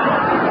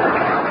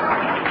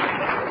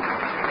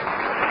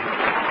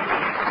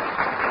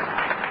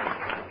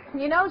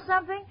 You know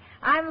something?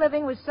 I'm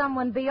living with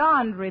someone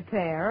beyond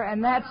repair,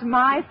 and that's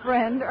my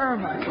friend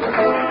Irma.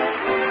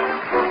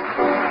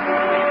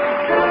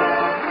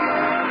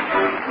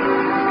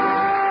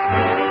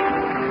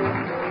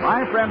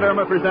 My Friend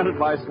Irma, presented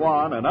by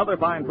Swan, another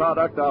fine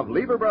product of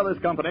Lever Brothers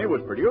Company,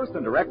 was produced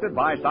and directed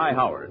by Cy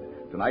Howard.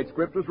 Tonight's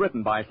script was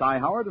written by Cy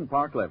Howard and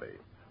Park Levy.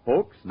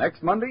 Folks,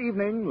 next Monday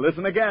evening,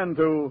 listen again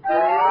to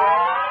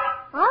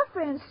Our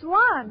Friend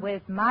Swan.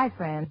 With my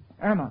friend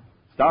Irma.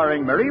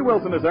 Starring Marie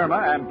Wilson as Irma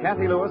and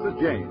Kathy Lewis as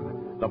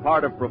Jane. The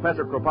part of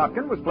Professor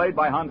Kropotkin was played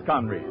by Hans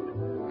Conried.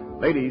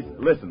 Ladies,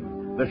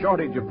 listen. The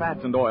shortage of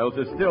fats and oils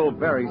is still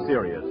very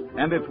serious,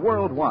 and it's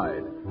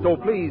worldwide. So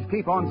please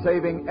keep on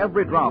saving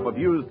every drop of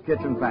used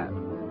kitchen fat.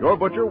 Your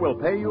butcher will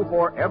pay you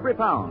for every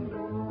pound.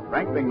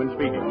 Frank Bingman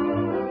speaking.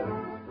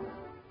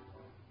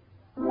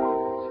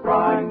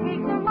 Spry. Keep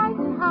your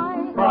lights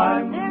high.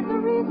 Spry. There's a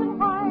reason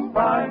why.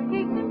 Spry.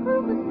 Keep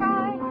improving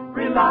high.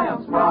 Rely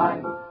on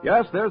Spry.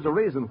 Yes, there's a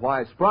reason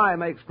why Spry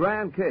makes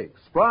grand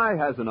cakes. Spry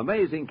has an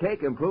amazing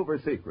cake improver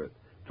secret.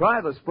 Try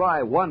the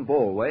Spry one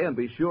bowl way and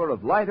be sure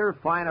of lighter,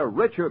 finer,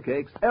 richer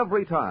cakes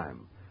every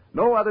time.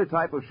 No other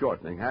type of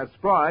shortening has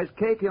Spry's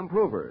cake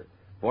improver.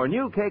 For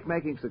new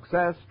cake-making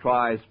success,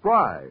 try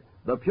Spry,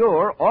 the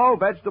pure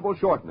all-vegetable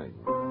shortening.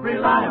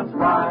 Rely on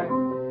Spry.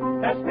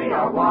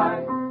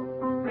 S-P-R-Y.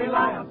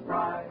 Rely on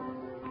Spry.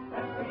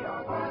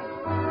 S-P-R-Y.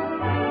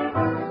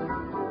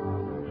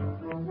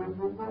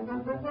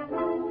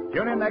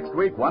 Tune in next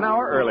week 1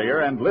 hour earlier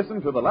and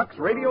listen to the Lux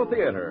Radio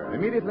Theater,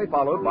 immediately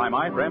followed by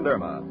My Friend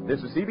Irma.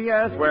 This is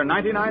CBS, where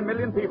 99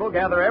 million people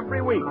gather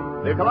every week.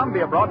 The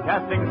Columbia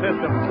Broadcasting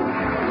System.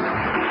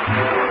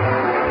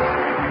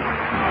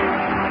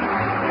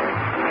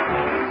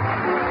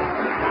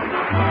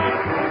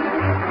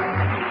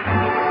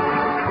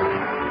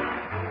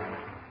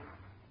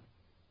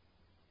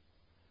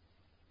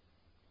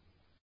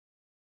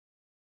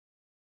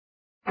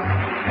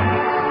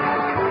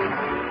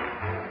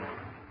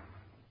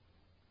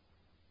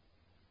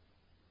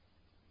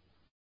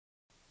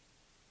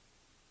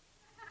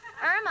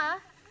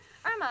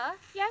 Irma?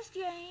 Yes,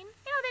 Jane?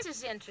 You know, this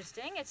is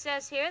interesting. It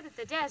says here that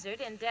the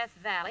desert in Death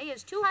Valley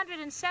is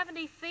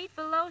 270 feet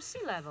below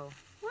sea level.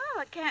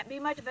 Well, it can't be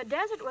much of a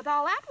desert with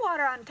all that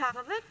water on top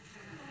of it.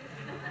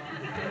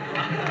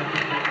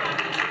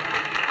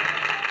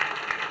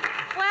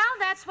 Well,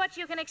 that's what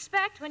you can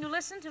expect when you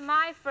listen to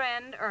My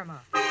Friend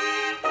Irma.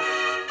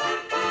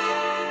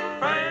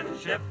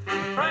 Friendship,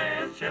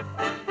 friendship,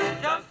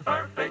 just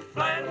perfect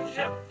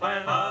friendship.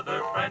 When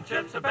other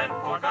friendships have been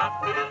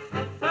forgot,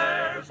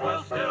 theirs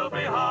will still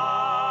be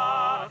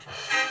hot.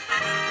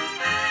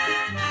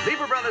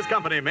 Lever Brothers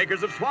Company,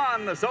 makers of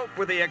Swan, the soap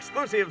with the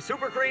exclusive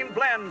Super Cream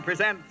Blend,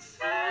 presents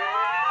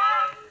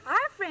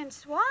Our Friend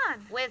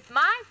Swan. With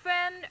My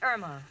Friend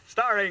Irma.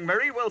 Starring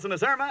Marie Wilson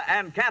as Irma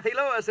and Kathy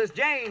Lewis as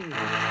Jane.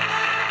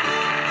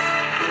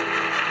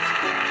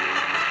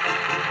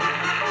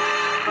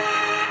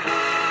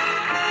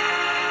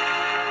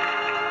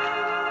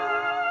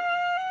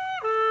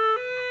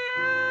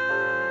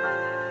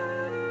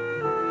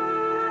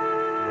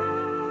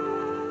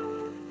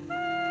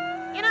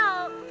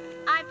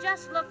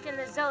 Looked in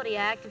the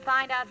zodiac to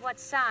find out what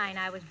sign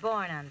I was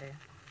born under.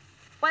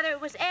 Whether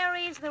it was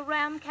Aries, the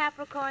ram,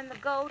 Capricorn, the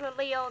goat, or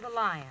Leo, the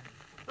lion.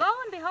 Lo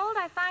and behold,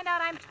 I find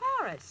out I'm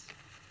Taurus.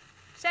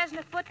 Says in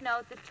a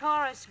footnote that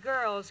Taurus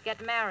girls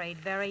get married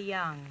very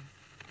young.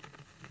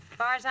 As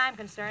far as I'm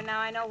concerned, now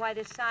I know why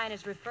this sign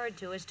is referred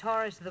to as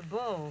Taurus the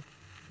bull.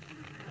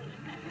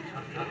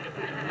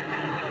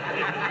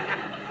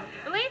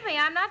 Believe me,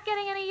 I'm not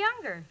getting any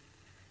younger.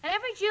 And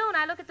every June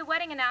I look at the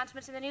wedding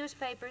announcements in the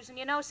newspapers, and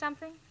you know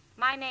something?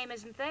 My name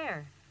isn't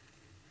there.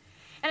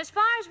 And as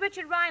far as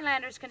Richard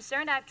Rhinelander is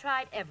concerned, I've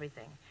tried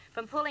everything.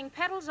 From pulling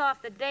petals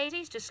off the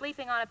daisies to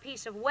sleeping on a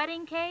piece of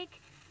wedding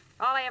cake.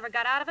 All I ever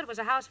got out of it was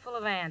a house full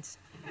of ants.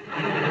 Well,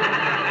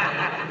 I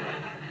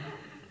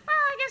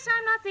guess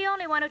I'm not the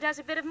only one who does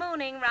a bit of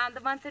mooning round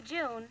the month of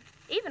June.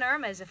 Even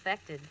Irma is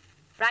affected.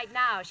 Right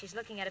now, she's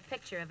looking at a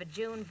picture of a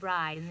June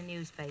bride in the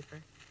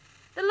newspaper.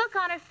 The look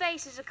on her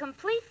face is a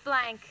complete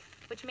blank.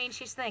 which means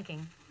she's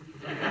thinking.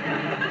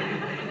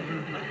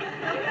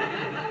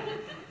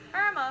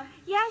 Irma.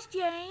 Yes,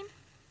 Jane?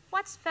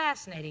 What's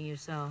fascinating you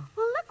so?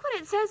 Well, look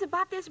what it says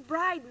about this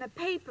bride in the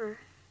paper.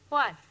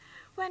 What?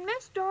 When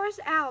Miss Doris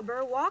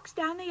Alber walks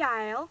down the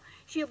aisle,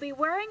 she'll be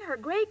wearing her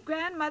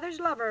great-grandmother's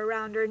lover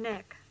around her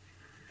neck.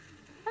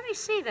 Let me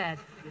see that.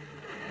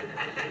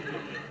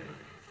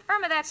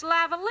 Irma, that's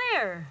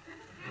lavalier.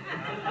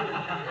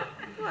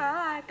 Well,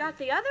 I got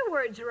the other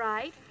words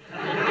right.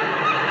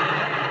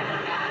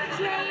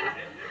 Jane,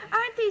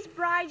 aren't these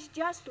brides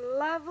just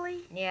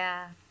lovely?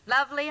 Yeah,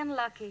 lovely and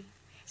lucky.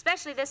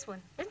 Especially this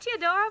one. Isn't she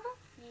adorable?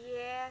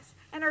 Yes,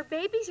 and her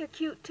babies are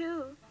cute,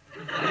 too.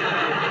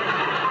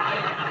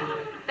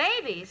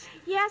 Babies?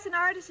 Yes, an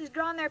artist has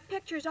drawn their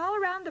pictures all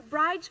around the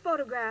bride's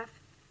photograph.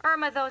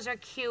 Irma, those are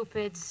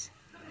cupids.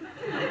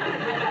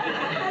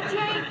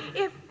 Jane,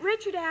 if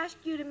Richard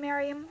asked you to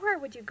marry him, where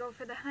would you go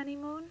for the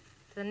honeymoon?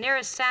 To the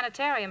nearest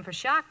sanitarium for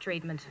shock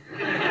treatment.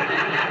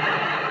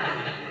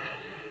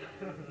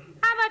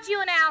 How about you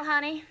and Al,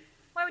 honey?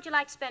 Where would you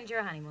like to spend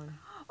your honeymoon?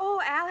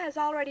 Oh, Al has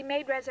already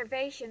made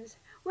reservations.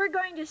 We're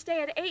going to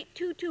stay at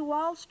 822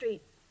 Wall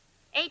Street.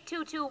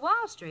 822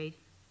 Wall Street?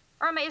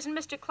 Irma, isn't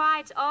Mr.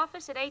 Clyde's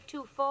office at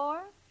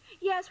 824?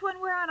 Yes, when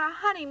we're on a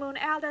honeymoon,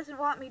 Al doesn't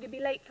want me to be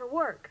late for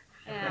work.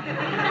 Yeah.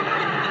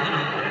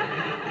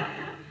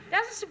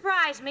 Doesn't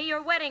surprise me.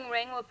 Your wedding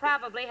ring will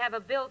probably have a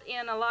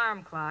built-in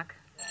alarm clock.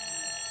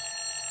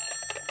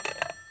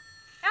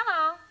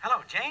 Hello.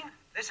 Hello, Jane.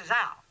 This is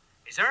Al.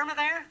 Is Irma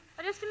there?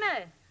 Oh, just a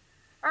minute.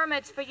 Irma,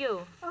 it's for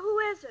you. Who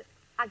is it?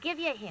 I'll give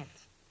you a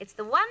hint. It's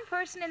the one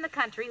person in the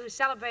country who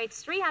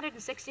celebrates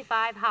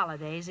 365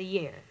 holidays a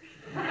year.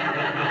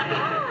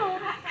 Oh,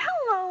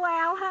 hello,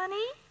 Al,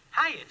 honey.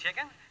 Hiya,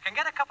 chicken. Can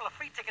get a couple of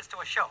free tickets to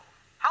a show.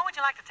 How would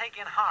you like to take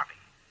in Harvey?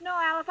 No,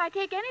 Al, if I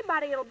take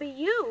anybody, it'll be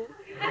you.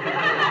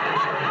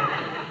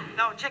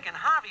 No, chicken,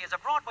 Harvey is a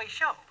Broadway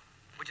show.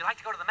 Would you like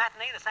to go to the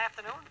matinee this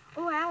afternoon?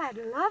 Oh, Al, I'd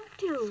love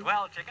to.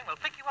 Swell, chicken. We'll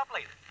pick you up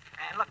later.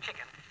 And look,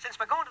 chicken, since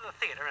we're going to the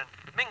theater and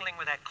mingling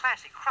with that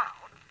classy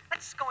crowd,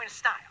 let's go in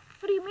style.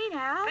 What do you mean,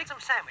 Al? Make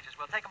some sandwiches.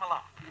 We'll take them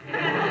along.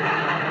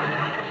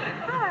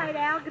 All right,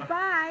 Al,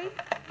 goodbye.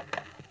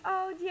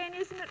 Oh, Jane,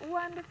 isn't it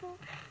wonderful?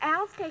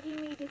 Al's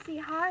taking me to see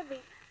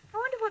Harvey. I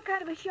wonder what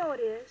kind of a show it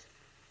is.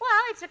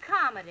 Well, it's a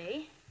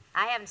comedy.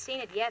 I haven't seen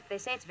it yet. They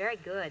say it's very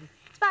good.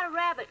 It's about a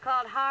rabbit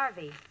called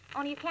Harvey.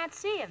 Only you can't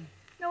see him.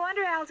 No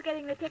wonder Al's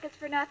getting the tickets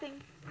for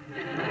nothing.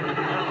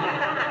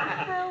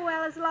 Oh,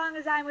 well, as long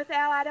as I'm with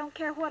Al, I don't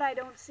care what I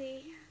don't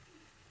see.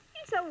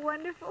 He's so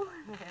wonderful.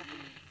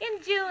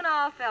 In June,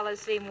 all fellas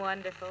seem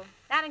wonderful.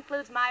 That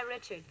includes my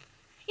Richard.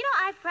 You know,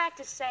 I've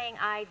practiced saying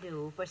I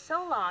do for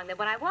so long that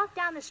when I walk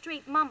down the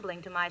street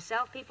mumbling to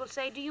myself, people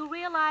say, do you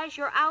realize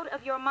you're out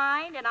of your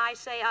mind? And I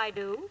say, I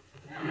do.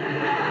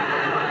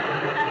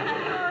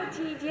 Oh,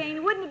 gee,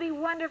 Jane, wouldn't it be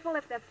wonderful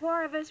if the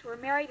four of us were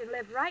married and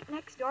lived right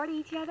next door to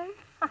each other?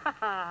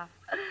 Oh,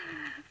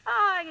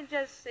 I can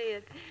just see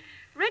it.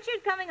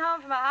 Richard coming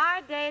home from a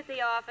hard day at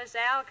the office,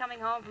 Al coming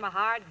home from a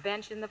hard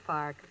bench in the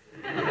park.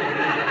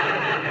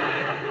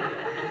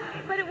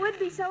 But it would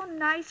be so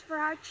nice for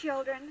our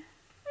children.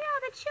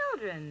 Yeah, the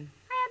children.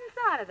 I hadn't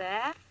thought of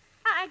that.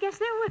 I guess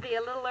there would be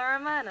a little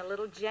Irma and a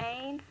little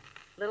Jane.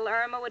 Little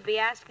Irma would be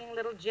asking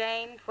little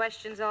Jane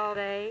questions all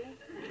day.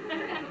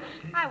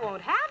 I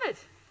won't have it.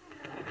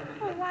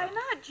 Well, why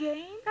not,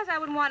 Jane? Because I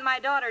wouldn't want my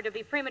daughter to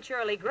be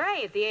prematurely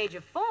gray at the age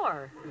of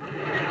 4.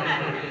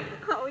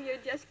 Oh, you're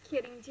just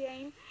kidding,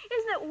 Jane.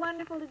 Isn't it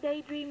wonderful to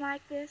daydream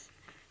like this?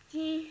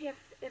 Gee,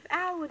 if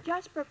Al would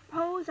just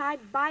propose,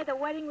 I'd buy the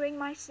wedding ring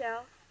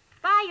myself.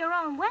 Buy your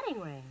own wedding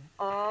ring?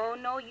 Oh,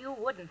 no, you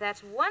wouldn't.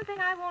 That's one thing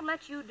I won't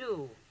let you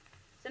do.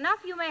 It's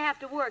enough you may have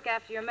to work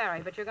after you're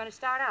married, but you're going to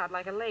start out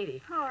like a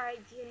lady. All right,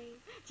 Jane.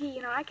 Gee,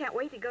 you know, I can't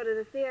wait to go to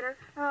the theater.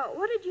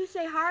 What did you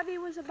say Harvey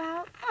was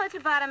about? Oh, it's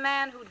about a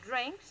man who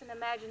drinks and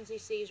imagines he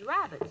sees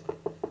rabbits.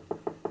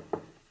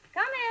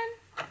 Come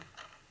in.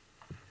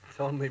 It's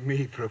only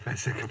me,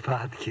 Professor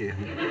Kropotkin.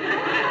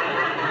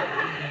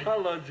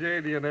 Hello,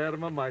 Janie and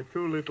Irma, my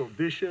two little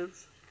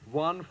dishes.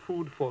 One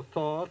food for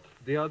thought,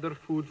 the other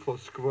food for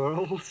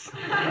squirrels.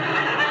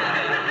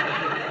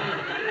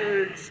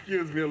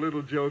 Excuse me, a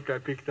little joke I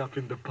picked up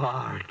in the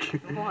park.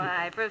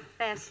 Why,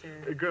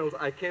 Professor? Girls,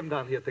 I came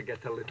down here to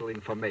get a little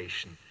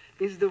information.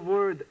 Is the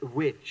word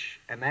which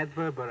an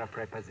adverb or a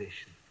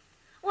preposition?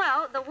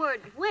 Well, the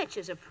word which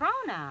is a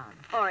pronoun,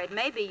 or it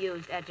may be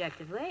used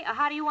adjectively.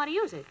 How do you want to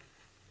use it?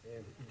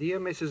 Dear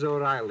Mrs.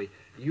 O'Reilly,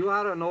 you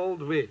are an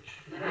old witch.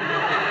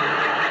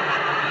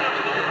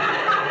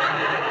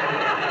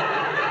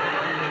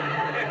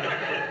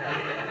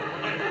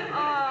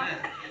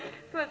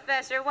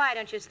 Professor, why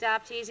don't you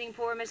stop teasing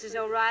poor Mrs.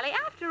 O'Reilly?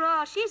 After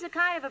all, she's the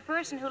kind of a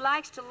person who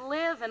likes to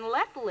live and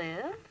let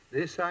live.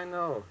 This I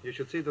know. You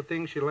should see the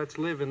things she lets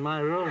live in my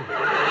room.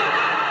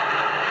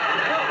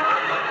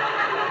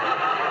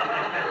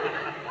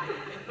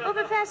 Well,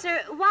 Professor,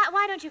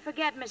 why don't you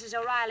forget Mrs.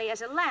 O'Reilly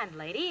as a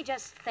landlady?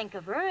 Just think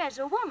of her as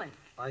a woman.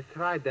 I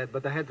tried that,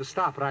 but I had to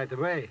stop right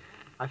away.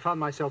 I found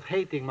myself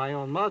hating my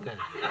own mother.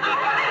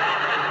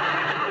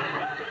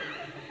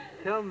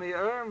 Tell me,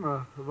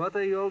 Irma, what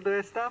are you all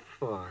dressed up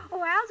for?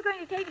 Oh, Al's going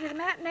to take me to the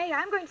matinee.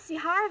 I'm going to see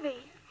Harvey.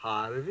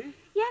 Harvey?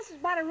 Yes, it's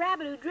about a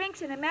rabbit who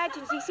drinks and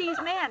imagines he sees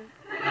men.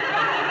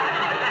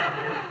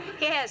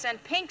 Yes,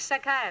 and Pink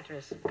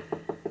psychiatrist.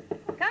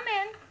 Come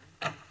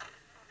in.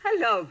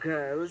 Hello,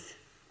 girls.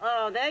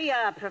 Oh, there you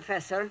are,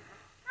 Professor.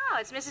 Oh,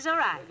 it's Mrs.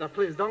 O'Reilly. Now,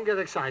 please, don't get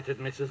excited,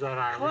 Mrs.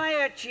 O'Reilly.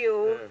 Quiet,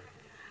 you.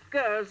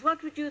 Girls,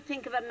 what would you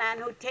think of a man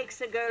who takes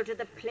a girl to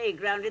the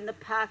playground in the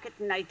park at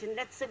night and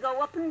lets her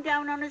go up and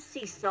down on a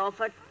seesaw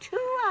for 2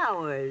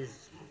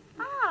 hours?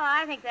 Oh,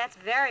 I think that's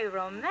very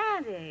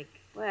romantic.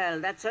 Well,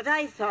 that's what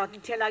I thought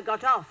until I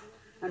got off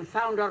and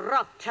found a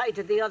rock tight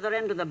at the other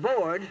end of the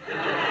board.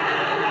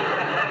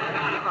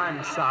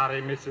 I'm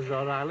sorry, Mrs.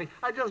 O'Reilly.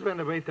 I just went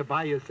away to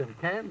buy you some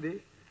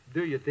candy.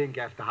 Do you think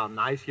after how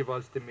nice you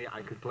was to me,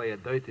 I could play a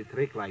dirty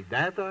trick like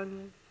that on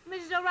you?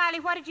 Mrs. O'Reilly,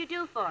 what did you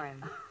do for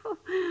him?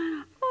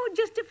 Oh,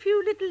 just a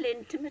few little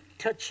intimate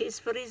touches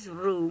for his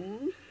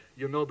room.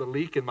 You know the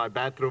leak in my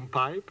bathroom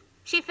pipe?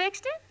 She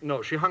fixed it?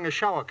 No, she hung a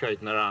shower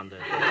curtain around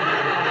it.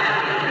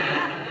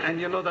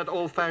 And you know that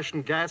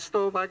old-fashioned gas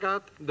stove I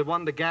got? The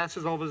one the gas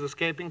is always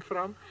escaping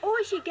from? Oh,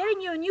 is she getting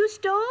you a new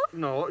stove?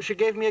 No, she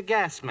gave me a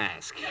gas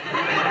mask.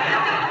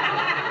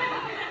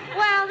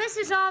 Well, this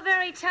is all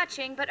very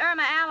touching, but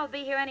Irma, Al will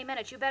be here any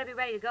minute. You better be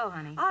ready to go,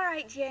 honey. All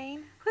right,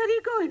 Jane. Where are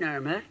you going,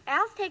 Irma?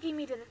 Al's taking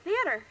me to the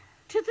theater.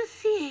 To the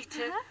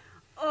theater? Uh-huh.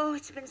 Oh,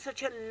 it's been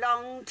such a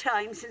long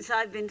time since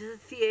I've been to the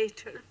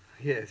theater.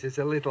 Yes, it's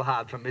a little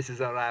hard for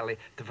Mrs. O'Reilly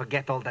to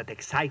forget all that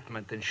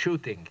excitement and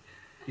shooting.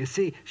 You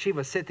see, she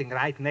was sitting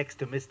right next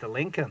to Mr.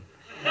 Lincoln.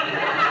 Oh,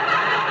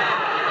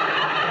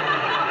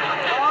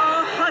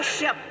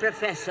 hush up,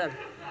 Professor.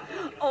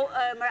 Oh,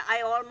 Irma,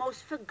 I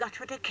almost forgot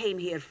what I came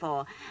here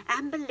for.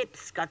 Amber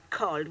Lipscott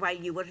called while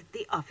you were at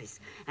the office,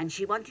 and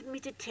she wanted me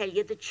to tell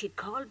you that she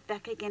called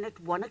back again at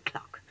 1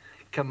 o'clock.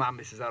 Come on,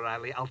 Mrs.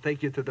 O'Reilly. I'll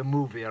take you to the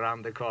movie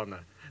around the corner.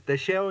 They're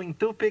showing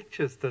 2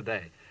 pictures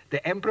today.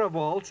 The Emperor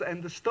Waltz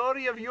and the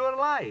story of your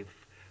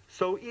life.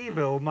 So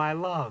evil, my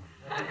love.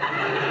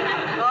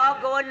 Oh,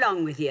 go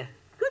along with you.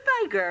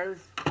 Goodbye, girls.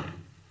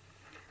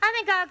 I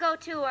think I'll go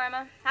too,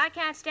 Irma. I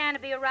can't stand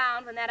to be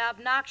around when that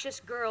obnoxious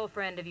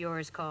girlfriend of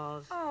yours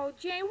calls. Oh,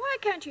 Jane, why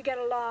can't you get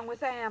along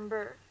with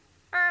Amber?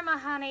 Irma,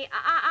 honey,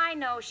 I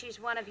know she's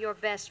one of your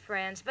best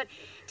friends, but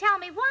tell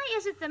me, why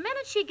is it the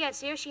minute she gets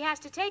here, she has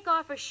to take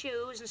off her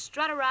shoes and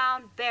strut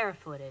around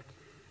barefooted?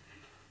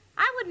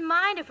 I wouldn't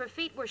mind if her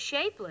feet were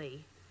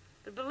shapely,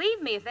 but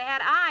believe me, if they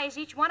had eyes,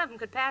 each one of them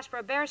could pass for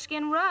a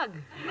bearskin rug.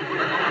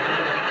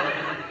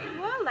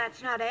 Well,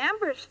 that's not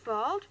Amber's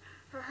fault.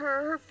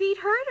 Her feet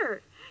hurt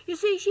her. You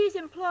see, she's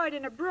employed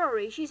in a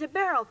brewery. She's a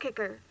barrel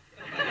kicker.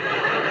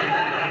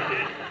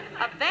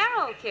 A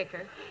barrel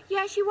kicker?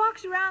 Yeah, she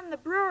walks around the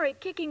brewery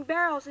kicking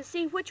barrels to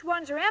see which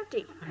ones are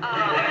empty.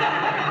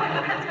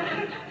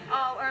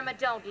 Oh, Irma,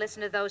 don't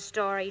listen to those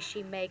stories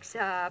she makes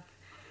up.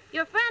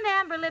 Your friend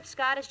Amber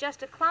Lipscott is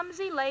just a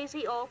clumsy,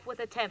 lazy oaf with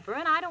a temper,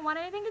 and I don't want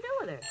anything to do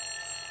with her.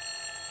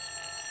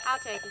 I'll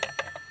take it.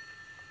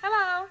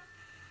 Hello?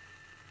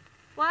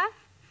 What?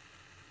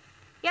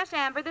 Yes,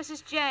 Amber, this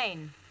is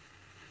Jane.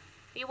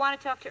 You want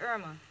to talk to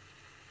Irma.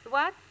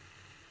 What?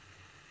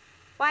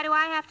 Why do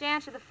I have to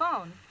answer the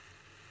phone?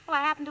 Well,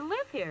 I happen to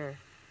live here.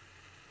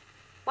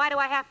 Why do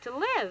I have to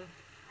live?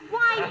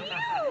 Why,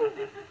 you!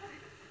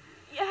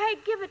 Hey,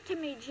 give it to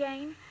me,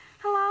 Jane.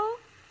 Hello?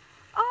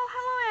 Oh,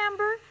 hello,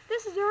 Amber.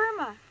 This is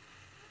Irma.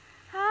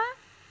 Huh?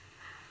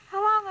 How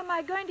long am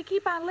I going to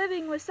keep on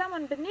living with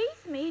someone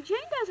beneath me?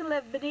 Jane doesn't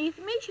live beneath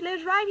me. She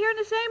lives right here in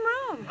the same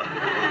room.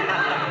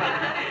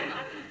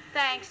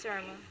 Thanks,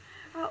 Irma.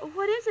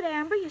 What is it,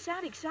 Amber? You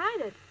sound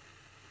excited.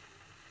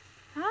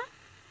 Huh?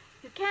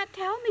 You can't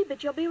tell me,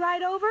 but you'll be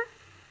right over?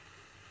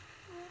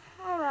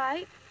 All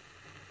right.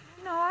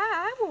 No,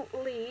 I won't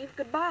leave.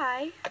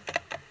 Goodbye.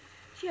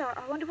 Gee,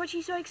 I wonder what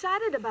she's so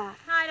excited about.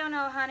 I don't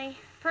know, honey.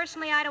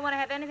 Personally, I don't want to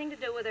have anything to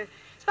do with her.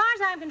 As far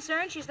as I'm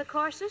concerned, she's the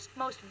coarsest,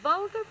 most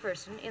vulgar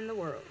person in the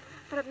world.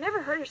 But I've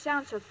never heard her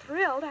sound so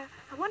thrilled. I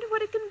wonder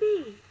what it can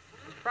be.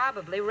 She's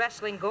probably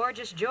wrestling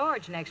Gorgeous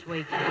George next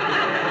week.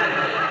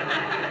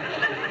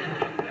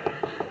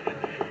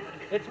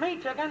 It's me,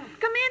 Chicken.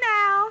 Come in,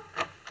 Al.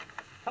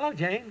 Hello,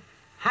 Jane.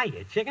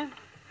 Hiya, Chicken.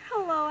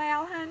 Hello,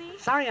 Al, honey.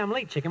 Sorry I'm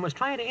late, Chicken. Was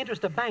trying to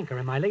interest a banker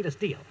in my latest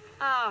deal.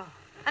 Oh,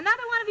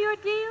 another one of your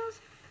deals?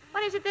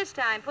 What is it this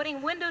time?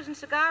 Putting windows in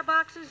cigar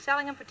boxes,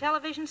 selling them for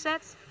television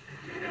sets?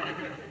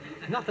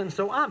 Nothing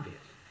so obvious.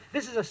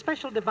 This is a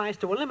special device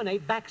to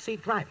eliminate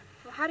backseat driving.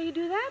 Well, how do you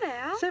do that,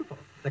 Al? Simple.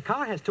 The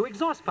car has 2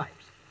 exhaust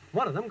pipes.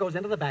 One of them goes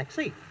into the back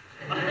seat.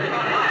 I'll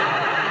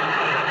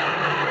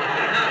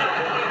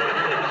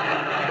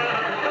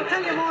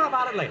tell you more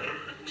about it later.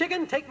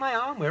 Chicken, take my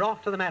arm. We're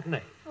off to the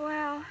matinee.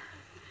 Well,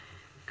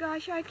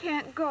 gosh, I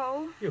can't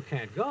go. You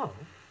can't go?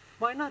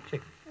 Why not,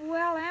 Chicken?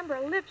 Well, Amber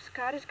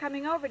Lipscott is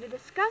coming over to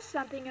discuss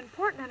something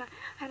important,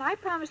 and I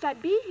promised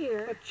I'd be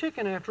here. But,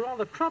 Chicken, after all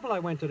the trouble I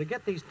went to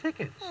get these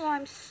tickets. Oh,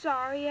 I'm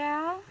sorry,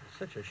 Al. It's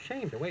such a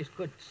shame to waste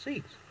good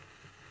seats.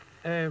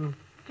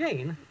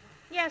 Jane,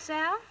 Yes,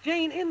 Al?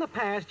 Jane, in the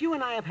past, you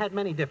and I have had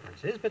many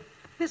differences, but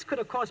this could,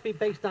 of course, be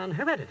based on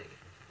heredity.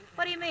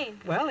 What do you mean?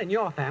 Well, in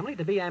your family,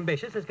 to be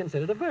ambitious is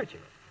considered a virtue.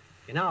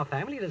 In our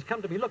family, it has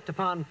come to be looked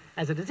upon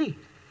as a disease.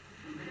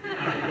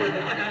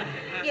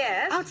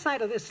 Yes?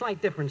 Outside of this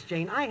slight difference,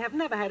 Jane, I have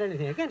never had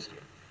anything against you,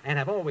 and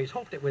have always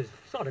hoped it was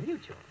sort of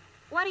mutual.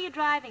 What are you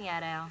driving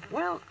at, Al?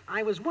 Well,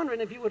 I was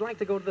wondering if you would like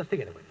to go to the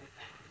theater with me.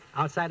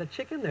 Outside of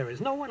Chicken, there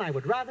is no one I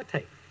would rather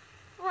take.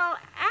 Well,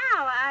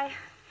 Al,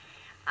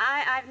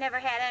 I've never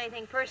had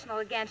anything personal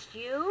against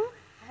you.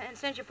 And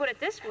since you put it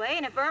this way,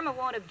 and if Irma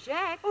won't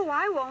object... Oh,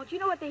 I won't. You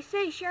know what they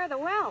say, share the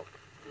wealth.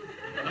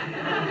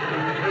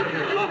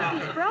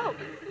 He's broke.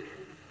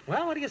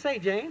 Well, what do you say,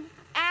 Jane?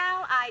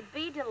 Al, I'd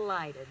be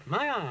delighted.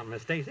 My arm,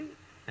 Miss Stacy.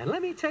 And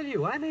let me tell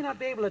you, I may not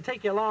be able to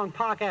take you along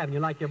Park Avenue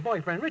like your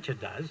boyfriend Richard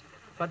does,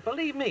 but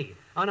believe me,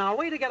 on our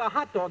way to get a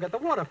hot dog at the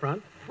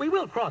waterfront, we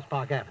will cross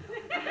Park Avenue.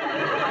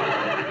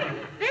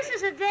 This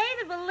is a day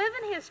that will live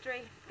in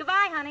history.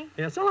 Goodbye, honey.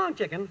 Yeah, so long,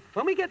 Chicken.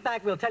 When we get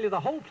back, we'll tell you the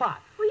whole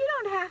plot. Well, you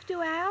don't have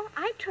to, Al.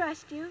 I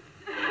trust you.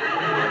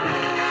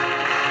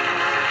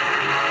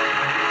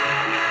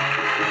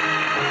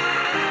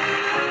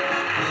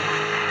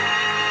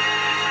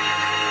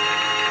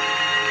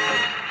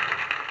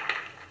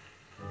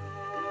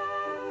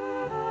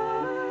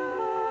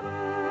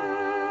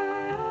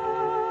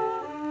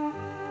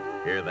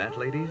 Hear that,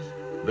 ladies?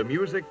 The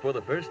music for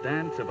the first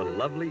dance of a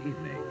lovely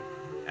evening.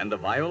 And the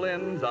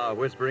violins are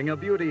whispering a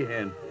beauty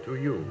hint to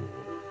you.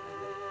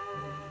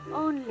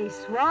 Only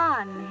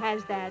Swan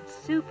has that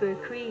super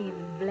cream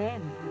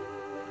blend.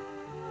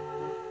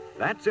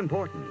 That's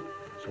important.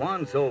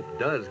 Swan soap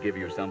does give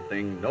you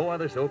something no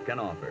other soap can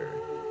offer.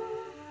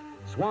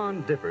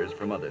 Swan differs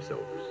from other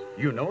soaps.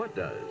 You know it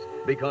does,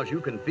 because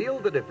you can feel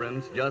the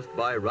difference just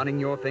by running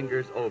your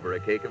fingers over a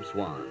cake of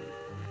Swan.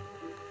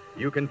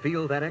 You can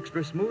feel that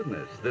extra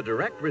smoothness, the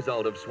direct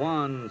result of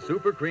Swan's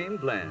super cream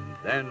blend.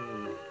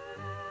 Then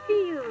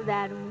Feel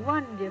that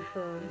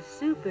wonderful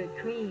super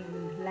cream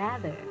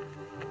lather.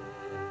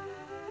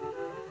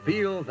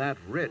 feel that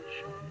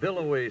rich,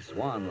 billowy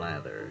Swan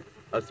lather.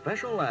 A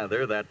special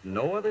lather that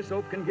no other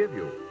soap can give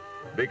you,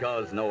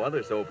 because no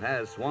other soap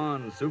has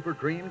Swan's super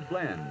creamed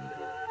blend.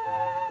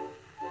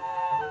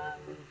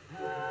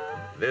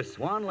 This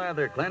Swan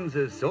lather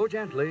cleanses so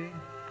gently,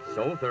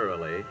 so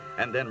thoroughly,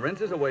 and then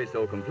rinses away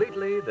so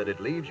completely that it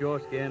leaves your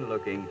skin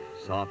looking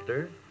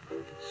softer,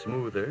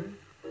 smoother,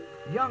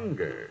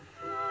 younger.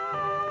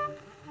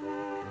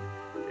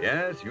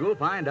 Yes, you'll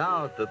find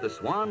out that the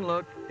Swan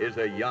look is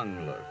a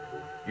young look.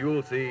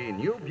 You'll see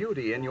new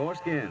beauty in your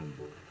skin.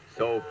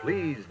 So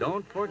please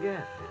don't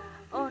forget.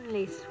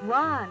 Only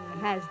Swan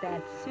has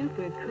that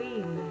super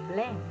cream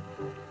blend.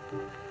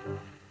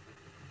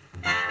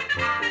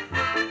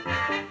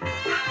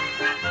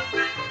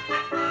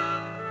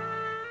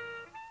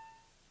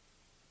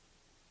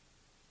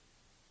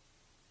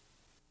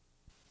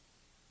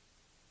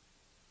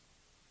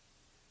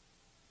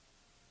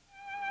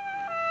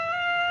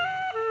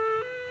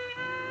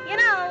 You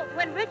know,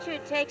 when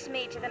Richard takes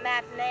me to the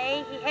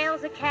matinee, he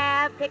hails a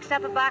cab, picks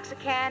up a box of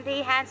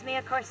candy, hands me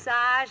a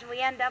corsage, and we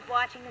end up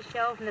watching the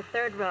show from the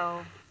third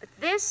row. But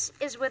this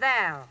is with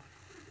Al.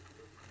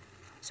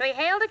 So he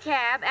hailed a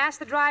cab, asked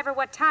the driver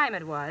what time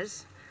it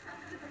was,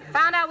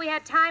 found out we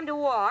had time to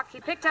walk. He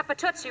picked up a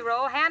Tootsie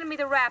Roll, handed me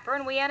the wrapper,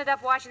 and we ended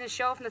up watching the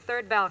show from the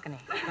third balcony.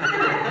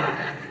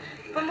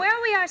 From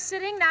where we are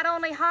sitting, not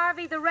only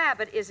Harvey the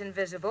rabbit is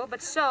invisible,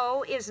 but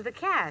so is the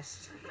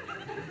cast.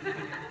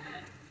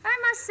 I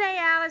must say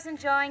Al is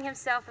enjoying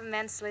himself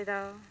immensely,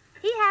 though.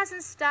 He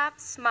hasn't stopped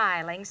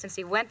smiling since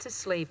he went to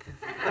sleep.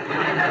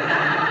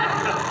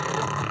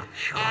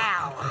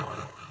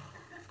 Al.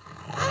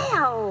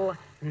 Al,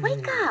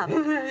 wake up.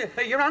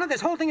 Your Honor,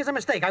 this whole thing is a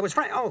mistake. I was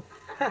Oh.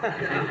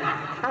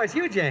 How is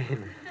you,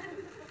 Jane?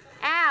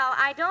 Al,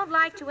 I don't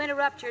like to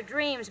interrupt your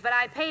dreams, but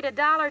I paid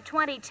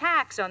 $1.20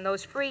 tax on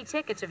those free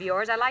tickets of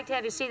yours. I'd like to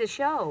have you see the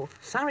show.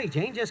 Sorry,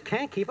 Jane, just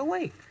can't keep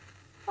awake.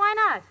 Why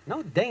not?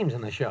 No dames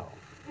in the show.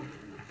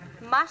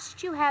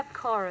 Must you have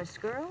chorus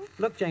girls?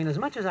 Look, Jane, as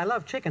much as I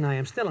love Chicken, I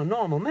am still a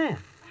normal man.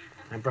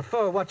 I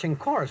prefer watching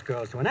chorus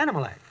girls to an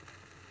animal act.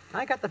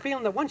 I got the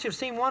feeling that once you've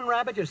seen one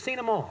rabbit, you've seen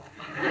them all.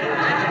 Mind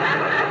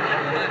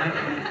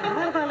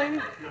if I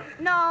leave?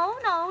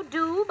 No,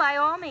 do, by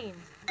all means.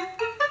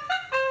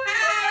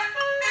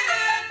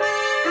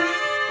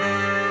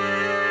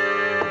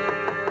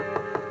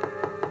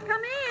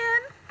 Come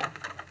in.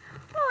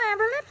 Oh,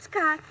 Amber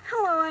Lipscott.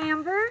 Hello,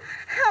 Amber.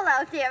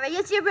 Hello, dearie.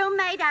 Is your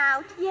roommate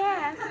out?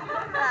 Yes.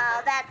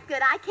 Oh, that's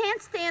good. I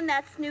can't stand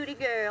that snooty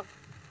girl.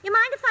 You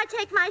mind if I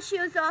take my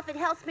shoes off? It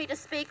helps me to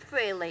speak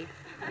freely.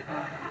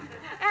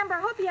 Amber,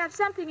 I hope you have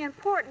something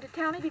important to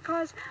tell me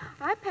because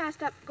I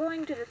passed up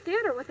going to the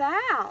theater with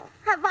Al.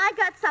 Have I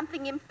got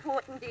something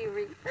important,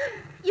 dearie?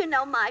 You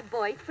know my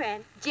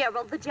boyfriend,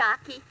 Gerald the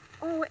jockey.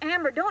 Oh,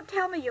 Amber, don't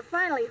tell me you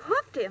finally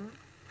hooked him.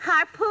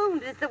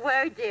 Harpooned is the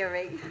word,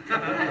 dearie.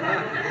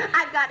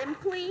 I've got him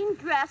clean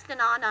dressed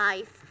and on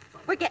ice.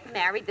 We're getting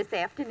married this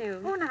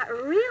afternoon. Oh, not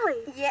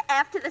really? Yeah,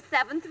 after the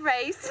 7th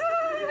race.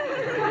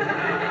 Oh,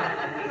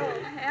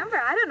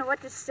 Amber, I don't know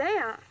what to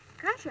say.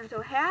 Gosh, I'm so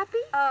happy.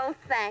 Oh,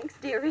 thanks,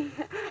 dearie.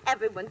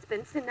 Everyone's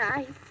been so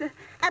nice.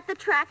 At the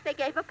track, they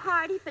gave a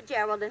party for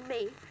Gerald and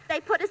me.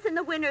 They put us in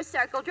the winner's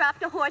circle,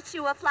 dropped a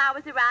horseshoe of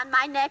flowers around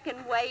my neck,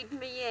 and waved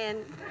me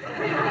in.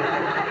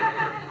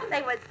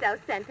 They were so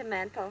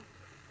sentimental.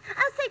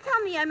 Oh, say,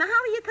 tell me, Irma, how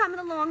are you coming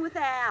along with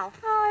Al?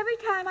 Oh, every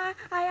time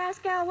I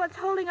ask Al what's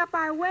holding up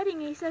our wedding,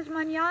 he says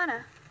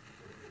mañana.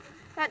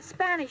 That's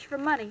Spanish for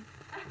money.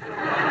 You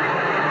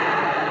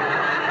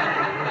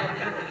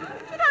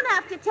don't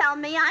have to tell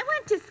me. I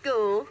went to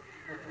school.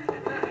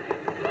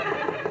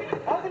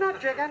 Open up,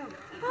 chicken.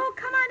 Oh,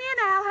 come on in,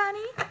 Al,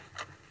 honey.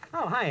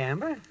 Oh, hi,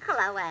 Amber.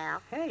 Hello,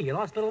 Al. Hey, you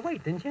lost a little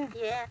weight, didn't you?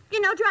 Yeah.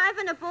 You know,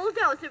 driving a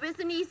bulldozer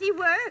isn't easy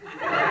work.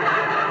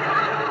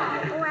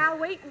 Oh, Al,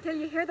 wait until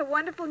you hear the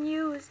wonderful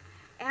news.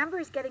 Amber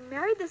is getting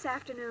married this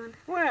afternoon.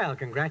 Well,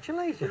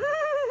 congratulations.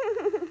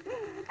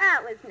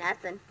 That was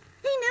nothing.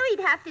 He knew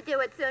he'd have to do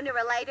it sooner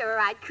or later or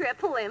I'd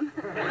cripple him.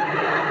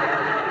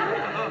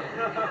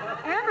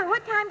 Amber,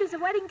 what time does the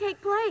wedding take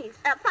place?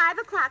 5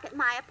 o'clock at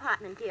my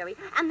apartment, dearie.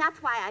 And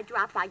that's why I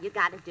dropped by. You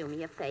gotta do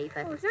me a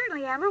favor. Oh,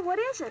 certainly, Amber. What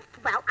is it?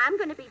 Well, I'm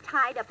gonna be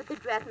tied up at the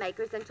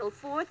dressmaker's until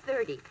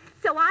 4:30.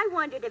 So I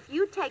wondered if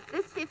you'd take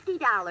this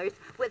 $50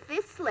 with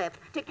this slip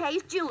to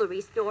Kay's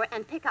jewelry store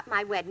and pick up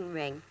my wedding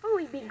ring. Oh,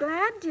 we'd be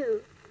glad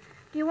to.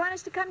 Do you want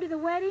us to come to the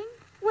wedding?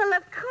 Well,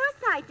 of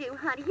course I do,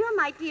 honey. You're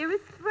my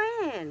dearest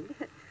friend.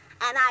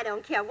 And I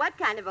don't care what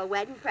kind of a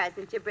wedding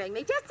present you bring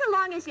me, just so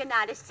long as you're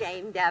not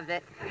ashamed of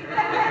it. All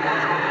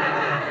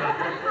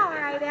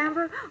right,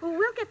 Amber. Well,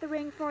 we'll get the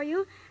ring for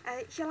you.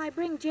 Shall I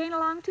bring Jane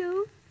along,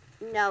 too?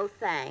 No,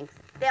 thanks.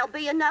 There'll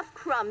be enough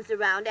crumbs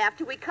around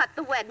after we cut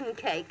the wedding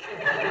cake.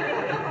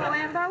 Oh,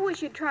 Amber, I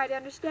wish you'd try to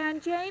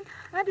understand Jane.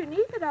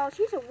 Underneath it all,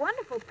 she's a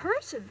wonderful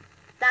person.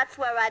 That's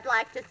where I'd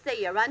like to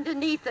see her,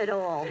 underneath it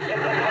all. You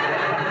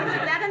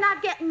better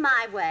not get in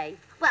my way.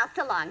 Well,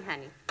 so long,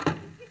 honey.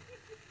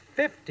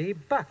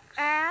 $50.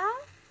 Al,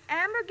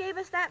 Amber gave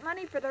us that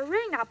money for the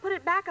ring. Now put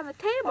it back on the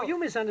table. Oh, you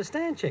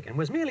misunderstand, chicken.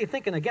 Was merely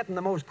thinking of getting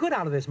the most good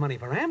out of this money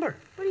for Amber.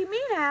 What do you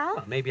mean, Al?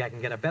 Well, maybe I can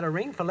get a better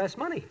ring for less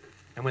money.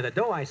 And with the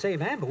dough I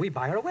save Amber, we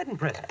buy her a wedding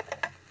present.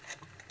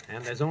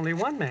 And there's only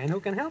one man who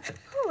can help us.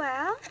 Who,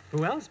 Al?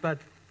 Who else but...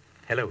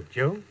 Hello,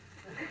 Joe.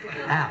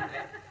 Al,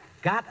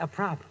 got a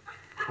problem.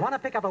 Want to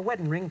pick up a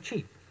wedding ring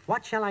cheap.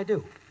 What shall I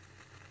do?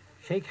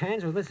 Shake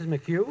hands with Mrs.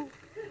 McHugh?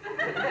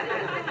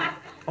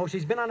 Oh,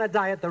 she's been on a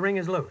diet. The ring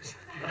is loose.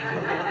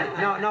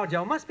 No,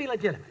 Joe. Must be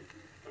legitimate.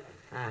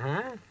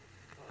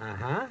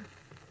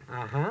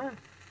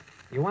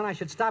 You want I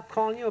should stop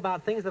calling you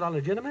about things that are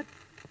legitimate?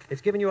 It's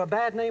giving you a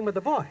bad name with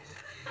the boys.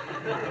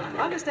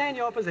 Understand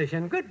your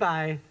position.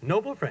 Goodbye,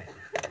 noble friend.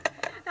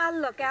 Now,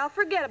 look, Al,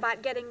 forget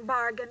about getting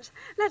bargains.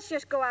 Let's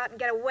just go out and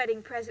get a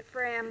wedding present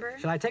for Amber.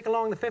 Shall I take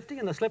along the 50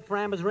 and the slip for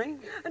Amber's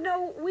ring?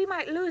 No, we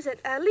might lose it.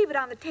 Leave it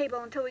on the table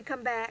until we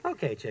come back.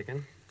 Okay,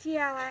 chicken. Gee,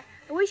 Al, I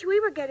wish we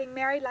were getting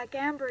married like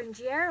Amber and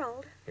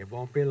Gerald. It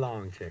won't be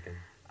long, chicken.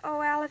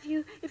 Oh, Al, if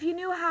you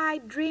knew how I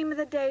dream of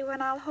the day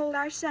when I'll hold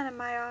our son in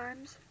my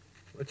arms.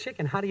 Well,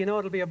 chicken, how do you know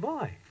it'll be a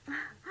boy?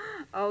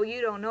 Oh,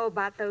 you don't know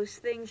about those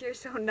things. You're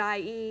so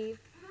naive.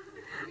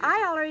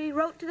 I already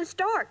wrote to the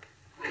stork.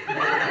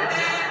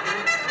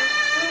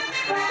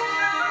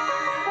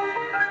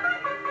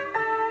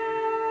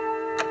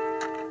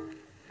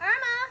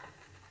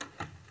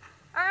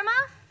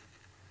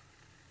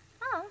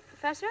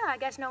 Professor, I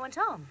guess no one's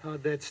home. Oh,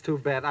 that's too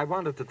bad. I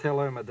wanted to tell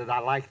Irma that I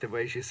like the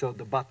way she sewed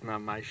the button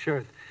on my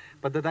shirt,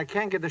 but that I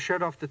can't get the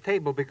shirt off the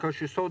table because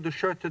she sewed the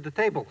shirt to the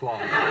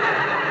tablecloth.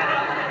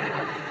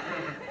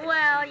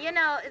 Well, you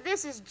know,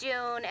 this is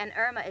June, and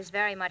Irma is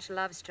very much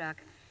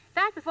love-struck. In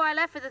fact, before I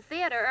left for the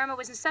theater, Irma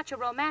was in such a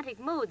romantic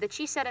mood that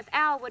she said if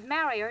Al would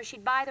marry her,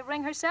 she'd buy the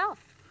ring herself.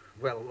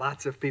 Well,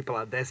 lots of people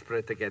are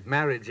desperate to get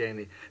married,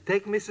 Janie.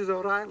 Take Mrs.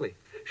 O'Reilly.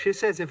 She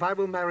says if I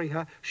will marry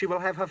her, she will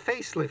have her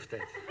face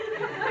lifted.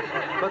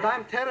 But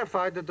I'm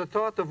terrified at the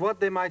thought of what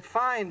they might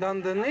find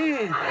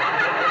underneath. Oh,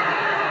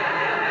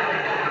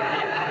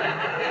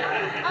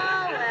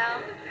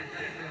 well.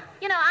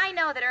 You know, I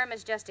know that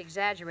Irma's just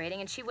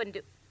exaggerating, and she wouldn't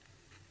do...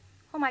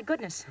 Oh, my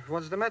goodness.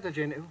 What's the matter,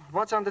 Janie?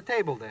 What's on the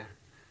table there?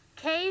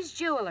 Kay's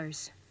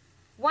Jewelers.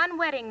 One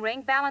wedding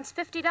ring, balance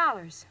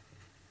 $50.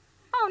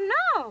 Oh,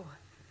 no!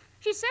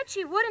 She said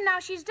she would, and now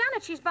she's done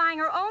it. She's buying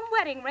her own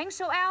wedding ring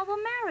so Al will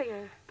marry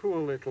her. Poor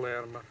little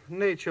Irma.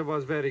 Nature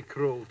was very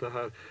cruel to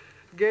her.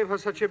 Gave her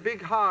such a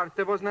big heart,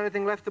 there wasn't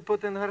anything left to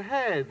put in her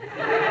head.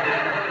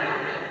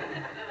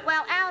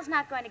 Well, Al's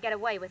not going to get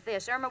away with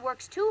this. Irma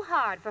works too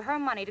hard for her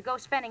money to go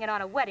spending it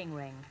on a wedding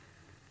ring.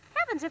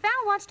 Heavens, if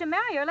Al wants to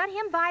marry her, let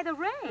him buy the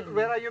ring.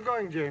 Where are you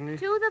going, Janie?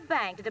 To the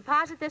bank to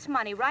deposit this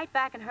money right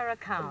back in her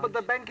account. But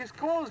the bank is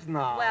closed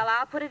now. Well,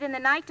 I'll put it in the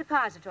night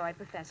depository,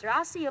 Professor.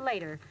 I'll see you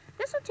later.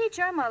 This will teach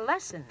Irma a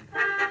lesson.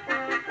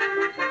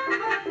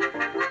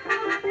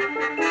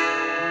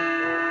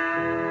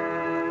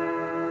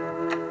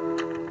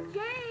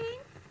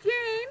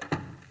 Jane?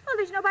 Oh,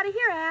 there's nobody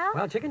here, Al.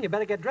 Well, Chicken, you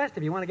better get dressed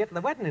if you want to get to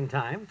the wedding in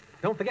time.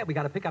 Don't forget, we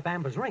got to pick up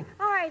Amber's ring.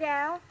 All right,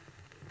 Al.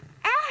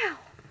 Al!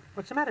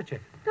 What's the matter,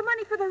 Chicken? The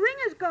money for the ring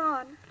is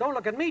gone. Don't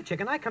look at me,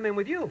 Chicken. I come in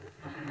with you.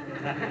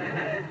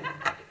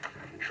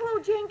 Hello,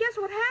 Jane. Guess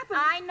what happened?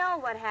 I know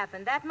what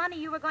happened. That money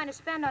you were going to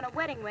spend on a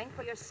wedding ring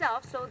for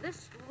yourself so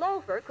this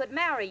loafer could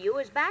marry you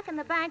is back in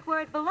the bank where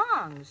it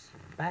belongs.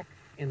 Back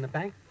in the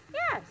bank?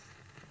 Yes.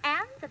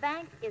 And the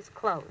bank is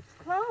closed.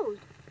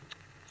 Closed?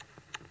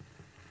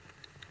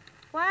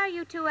 Why are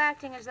you two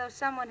acting as though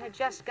someone had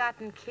just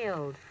gotten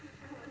killed?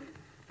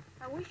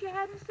 I wish you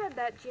hadn't said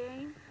that,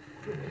 Jane.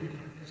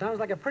 Sounds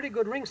like a pretty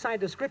good ringside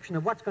description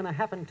of what's going to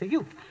happen to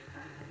you.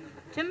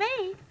 To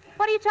me?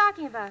 What are you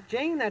talking about?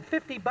 Jane, that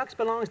 $50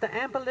 belongs to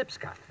Amber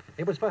Lipscott.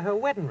 It was for her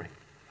wedding ring.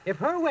 If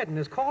her wedding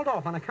is called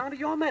off on account of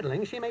your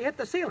meddling, she may hit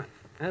the ceiling,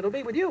 and it'll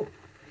be with you.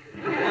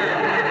 Oh,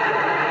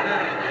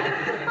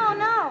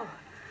 no.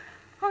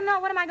 Oh, no,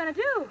 what am I going to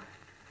do?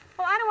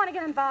 Oh, I don't want to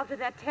get involved with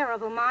that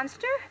terrible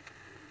monster.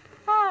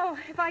 Oh,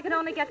 if I could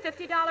only get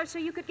 $50 so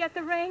you could get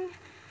the ring.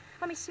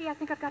 Let me see, I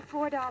think I've got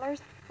 $4.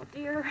 Oh,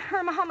 dear.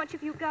 Irma, how much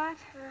have you got?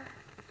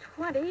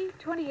 20,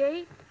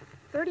 28,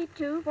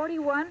 32,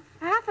 41,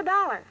 half a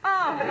dollar.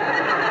 Oh.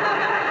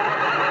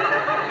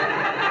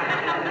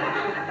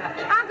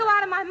 I'll go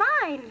out of my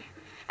mind.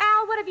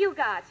 Al, what have you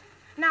got?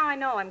 Now I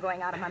know I'm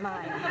going out of my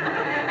mind.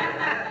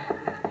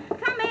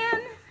 Come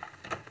in.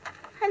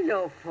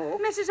 Hello,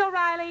 folks. Mrs.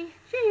 O'Reilly.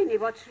 Janie,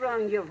 what's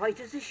wrong? You're white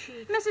as a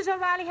sheet. Mrs.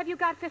 O'Reilly, have you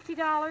got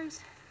 $50?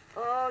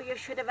 Oh, you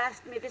should have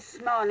asked me this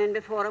morning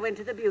before I went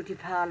to the beauty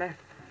parlor.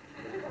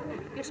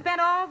 You spent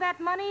all that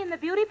money in the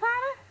beauty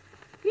parlor?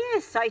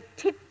 Yes, I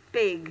tip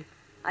big.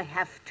 I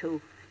have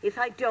to. If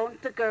I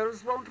don't, the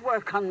girls won't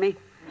work on me.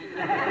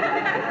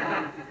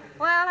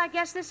 Well, I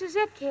guess this is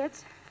it,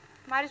 kids.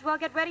 Might as well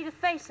get ready to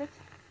face it.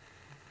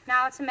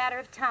 Now it's a matter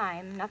of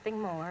time, nothing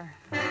more.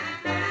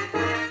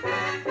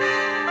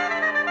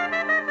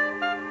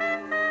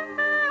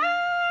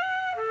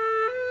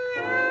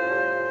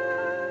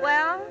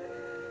 Well,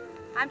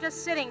 I'm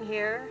just sitting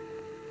here,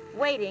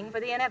 waiting for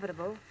the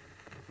inevitable.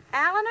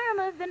 Al and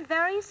Irma have been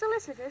very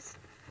solicitous.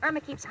 Irma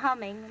keeps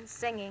humming and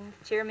singing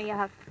to cheer me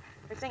up.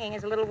 Her singing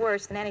is a little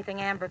worse than anything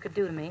Amber could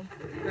do to me.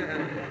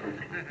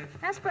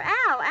 As for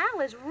Al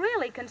is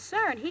really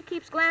concerned. He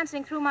keeps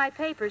glancing through my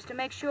papers to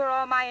make sure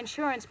all my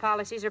insurance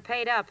policies are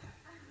paid up.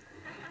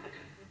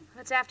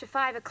 It's after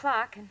 5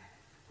 o'clock, and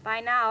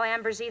by now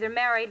Amber's either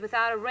married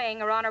without a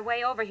ring or on her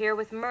way over here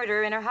with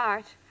murder in her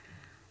heart.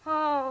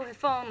 Oh,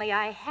 if only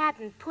I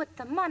hadn't put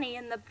the money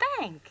in the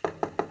bank.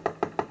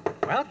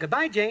 Well,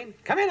 goodbye, Jane.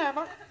 Come in,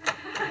 Amber.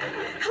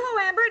 Hello,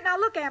 Amber. Now,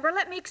 look, Amber,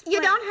 let me explain.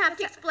 You don't have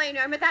to explain,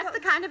 Irma. That's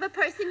the kind of a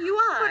person you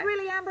are. But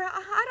really, Amber,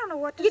 I don't know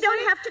what to say. You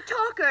don't have to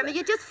talk, Irma.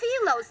 You just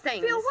feel those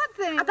things. Feel what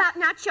things? About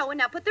not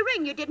showing up with the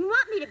ring. You didn't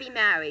want me to be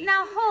married.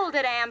 Now, hold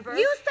it, Amber.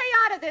 You stay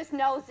out of this,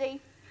 Nosy.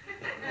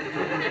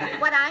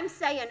 What I'm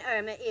saying,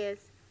 Irma,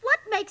 is what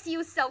makes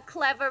you so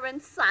clever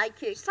and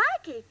psychic?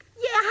 Psychic?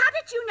 Yeah, how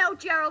did you know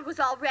Gerald was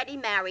already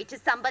married to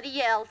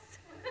somebody else?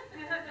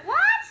 What?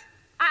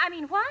 I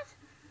mean, what?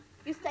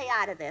 You stay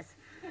out of this.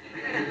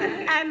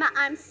 Irma,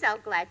 I'm so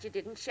glad you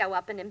didn't show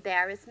up and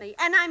embarrass me.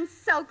 And I'm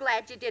so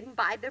glad you didn't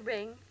buy the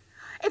ring.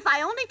 If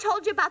I only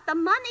told you about the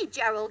money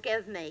Gerald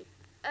gave me.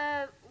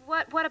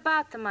 What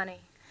about the money?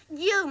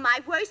 You,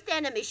 my worst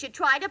enemy, should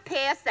try to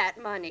pass that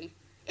money.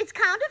 It's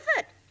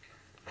counterfeit.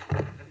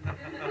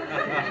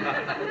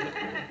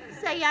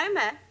 Say,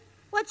 Irma,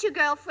 what's your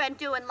girlfriend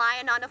doing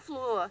lying on the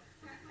floor?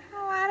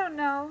 Oh, I don't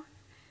know.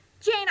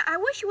 Jane, I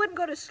wish you wouldn't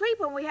go to sleep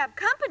when we have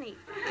company.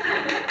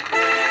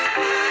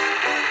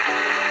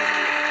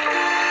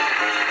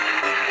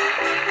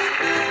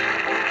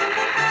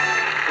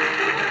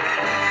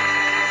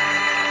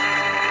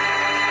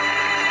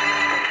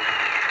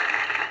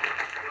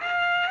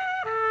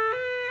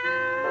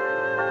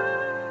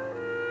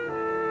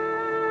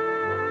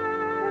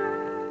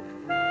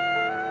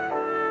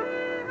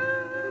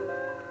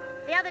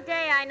 The other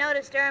day, I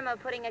noticed Irma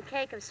putting a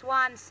cake of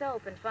Swan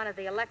soap in front of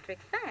the electric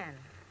fan.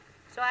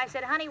 So I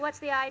said, honey, what's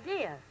the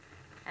idea?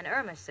 And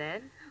Irma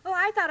said, Oh,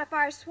 I thought if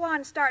our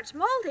swan starts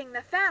molting,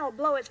 the fan will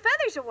blow its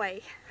feathers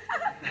away.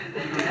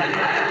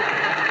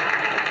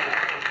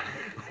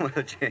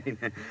 Well, Jane,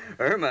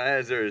 Irma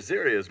has her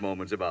serious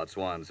moments about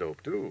swan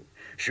soap, too.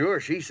 Sure,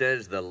 she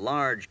says the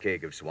large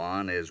cake of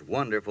swan is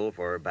wonderful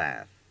for her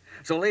bath.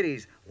 So,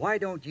 ladies, why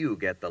don't you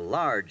get the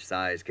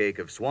large-size cake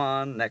of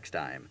swan next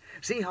time?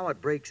 See how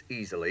it breaks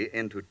easily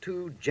into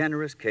 2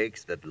 generous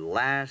cakes that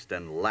last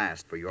and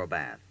last for your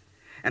bath.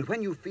 And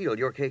when you feel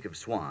your cake of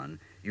swan,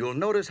 you'll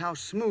notice how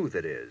smooth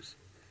it is.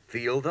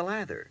 Feel the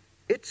lather.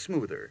 It's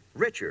smoother,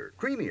 richer,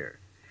 creamier.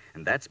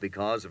 And that's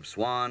because of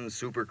Swan's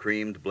Super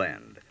Creamed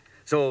Blend.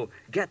 So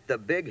get the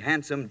big,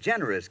 handsome,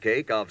 generous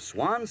cake of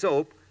Swan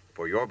soap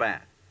for your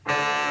bath.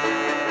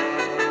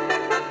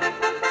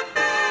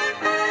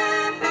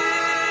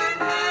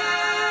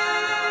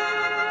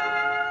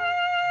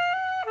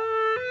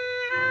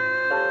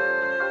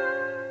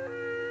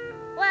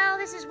 well,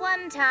 this is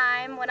one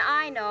time when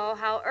I know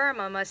how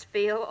Irma must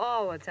feel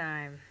all the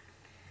time.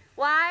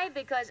 Why?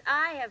 Because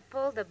I have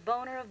pulled the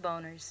boner of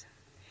boners.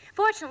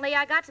 Fortunately,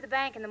 I got to the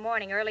bank in the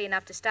morning early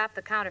enough to stop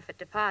the counterfeit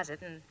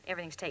deposit, and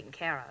everything's taken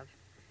care of.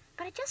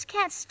 But I just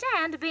can't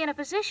stand to be in a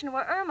position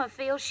where Irma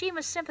feels she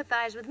must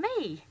sympathize with me.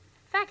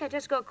 In fact, I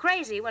just go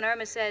crazy when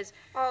Irma says,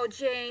 "Oh,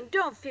 Jane,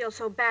 don't feel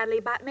so badly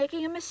about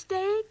making a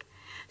mistake.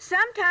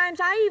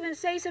 Sometimes I even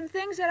say some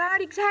things that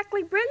aren't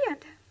exactly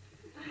brilliant."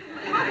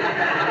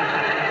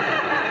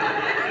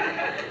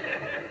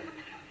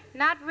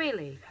 Not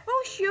really.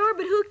 Oh, sure,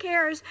 but who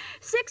cares?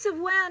 6 of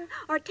one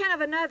or 10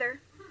 of another.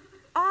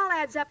 All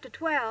adds up to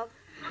 12.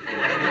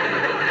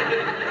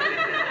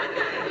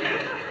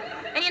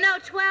 And you know,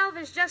 12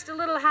 is just a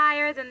little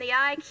higher than the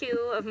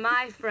IQ of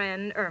my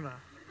friend Irma.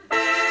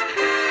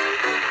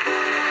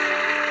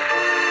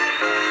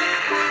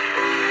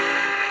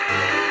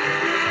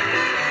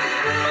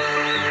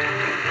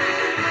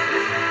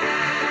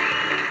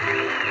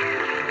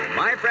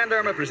 My Friend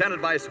Irma,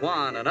 presented by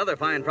Swan, another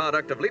fine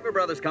product of Lever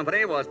Brothers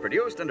Company, was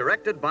produced and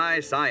directed by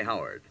Cy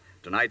Howard.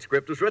 Tonight's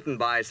script was written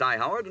by Cy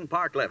Howard and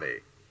Park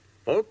Levy.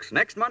 Folks,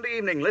 next Monday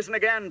evening, listen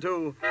again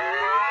to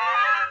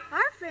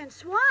Our Friend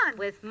Swan.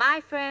 With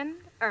My Friend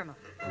Irma.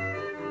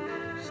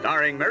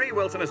 Starring Mary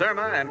Wilson as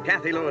Irma and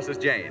Kathy Lewis as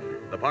Jane.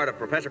 The part of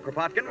Professor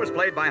Kropotkin was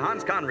played by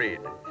Hans Conried.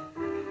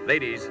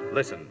 Ladies,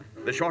 listen.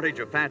 The shortage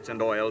of fats and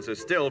oils is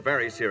still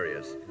very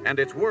serious, and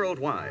it's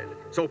worldwide.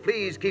 So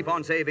please keep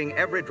on saving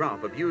every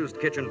drop of used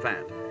kitchen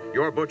fat.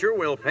 Your butcher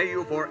will pay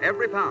you for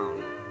every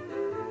pound.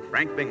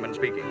 Frank Bingman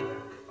speaking.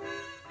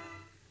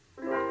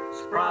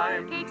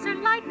 Spry. Cakes are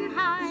light and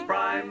high.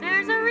 Spry.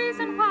 There's a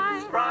reason why.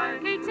 Spry.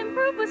 Cakes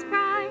improve with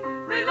Spry.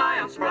 Rely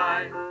on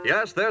Spry.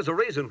 Yes, there's a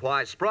reason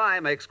why Spry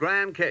makes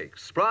grand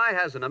cakes. Spry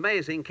has an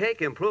amazing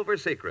cake improver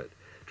secret.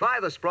 Try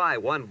the Spry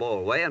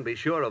one-bowl way and be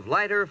sure of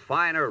lighter,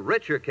 finer,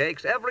 richer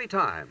cakes every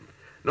time.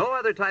 No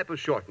other type of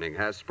shortening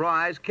has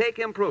Spry's cake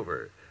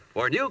improver.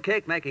 For new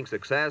cake-making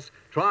success,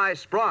 try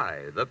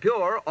Spry, the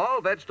pure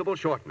all-vegetable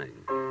shortening.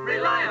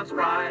 Rely on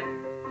Spry.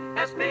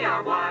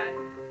 S-P-R-Y.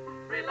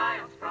 Rely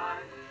on Spry.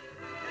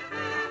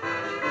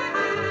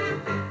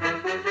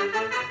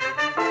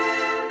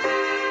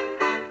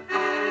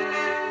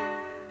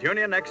 Tune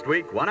in next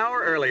week, 1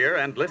 hour earlier,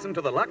 and listen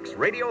to the Lux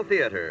Radio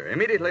Theater,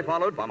 immediately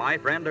followed by My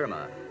Friend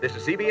Irma. This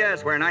is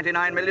CBS, where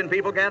 99 million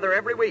people gather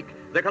every week.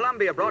 The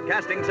Columbia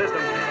Broadcasting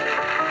System.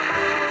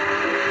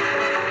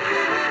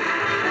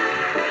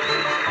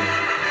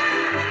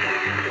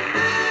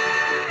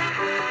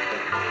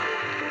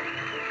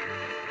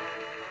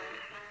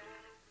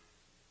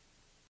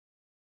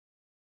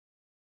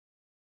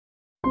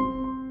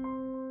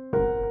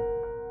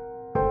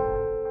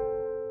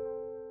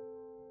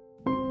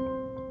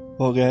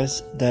 Well,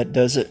 guys, that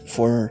does it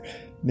for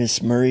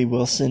Miss Murray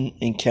Wilson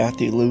and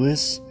Kathy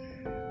Lewis,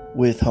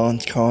 with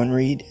Hans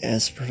Conried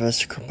as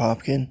Professor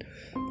Kropotkin,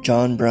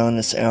 John Brown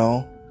as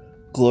Al,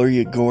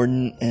 Gloria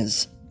Gordon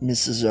as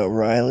Mrs.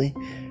 O'Reilly,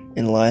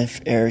 and Leif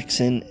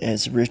Erikson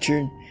as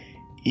Richard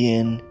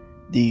in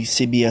the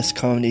CBS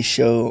comedy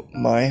show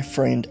My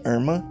Friend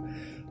Irma.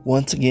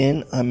 Once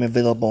again, I'm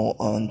available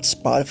on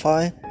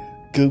Spotify,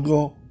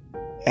 Google,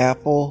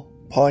 Apple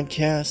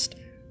Podcast,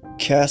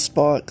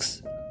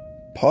 Castbox,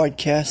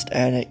 Podcast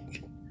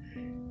Addict,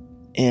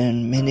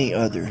 and many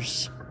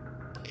others.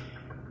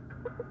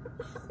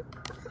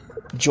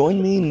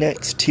 Join me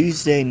next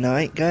Tuesday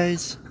night,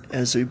 guys,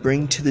 as we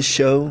bring to the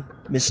show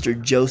Mr.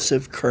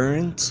 Joseph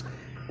Kearns.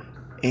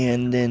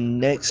 And then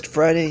next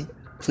Friday,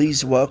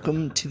 please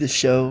welcome to the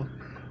show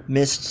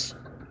Mr.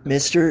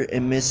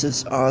 and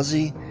Mrs.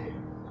 Ozzie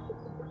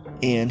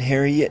and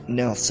Harriet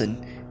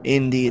Nelson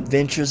in The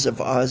Adventures of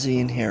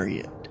Ozzie and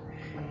Harriet.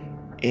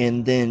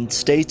 And then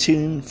stay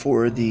tuned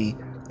for the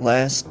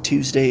last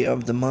Tuesday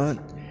of the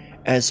month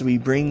as we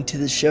bring to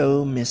the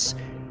show Miss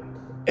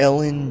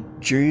Ellen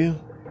Drew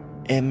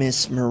and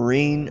Miss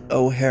Maureen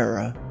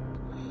O'Hara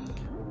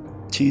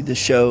to the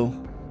show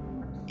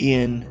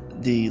in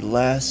the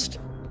last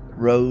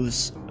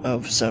rose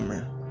of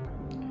summer.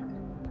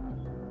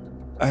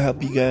 I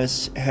hope you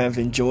guys have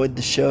enjoyed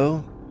the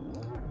show.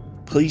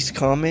 Please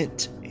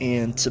comment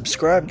and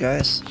subscribe,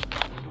 guys.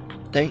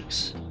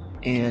 Thanks,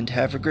 and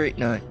have a great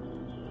night.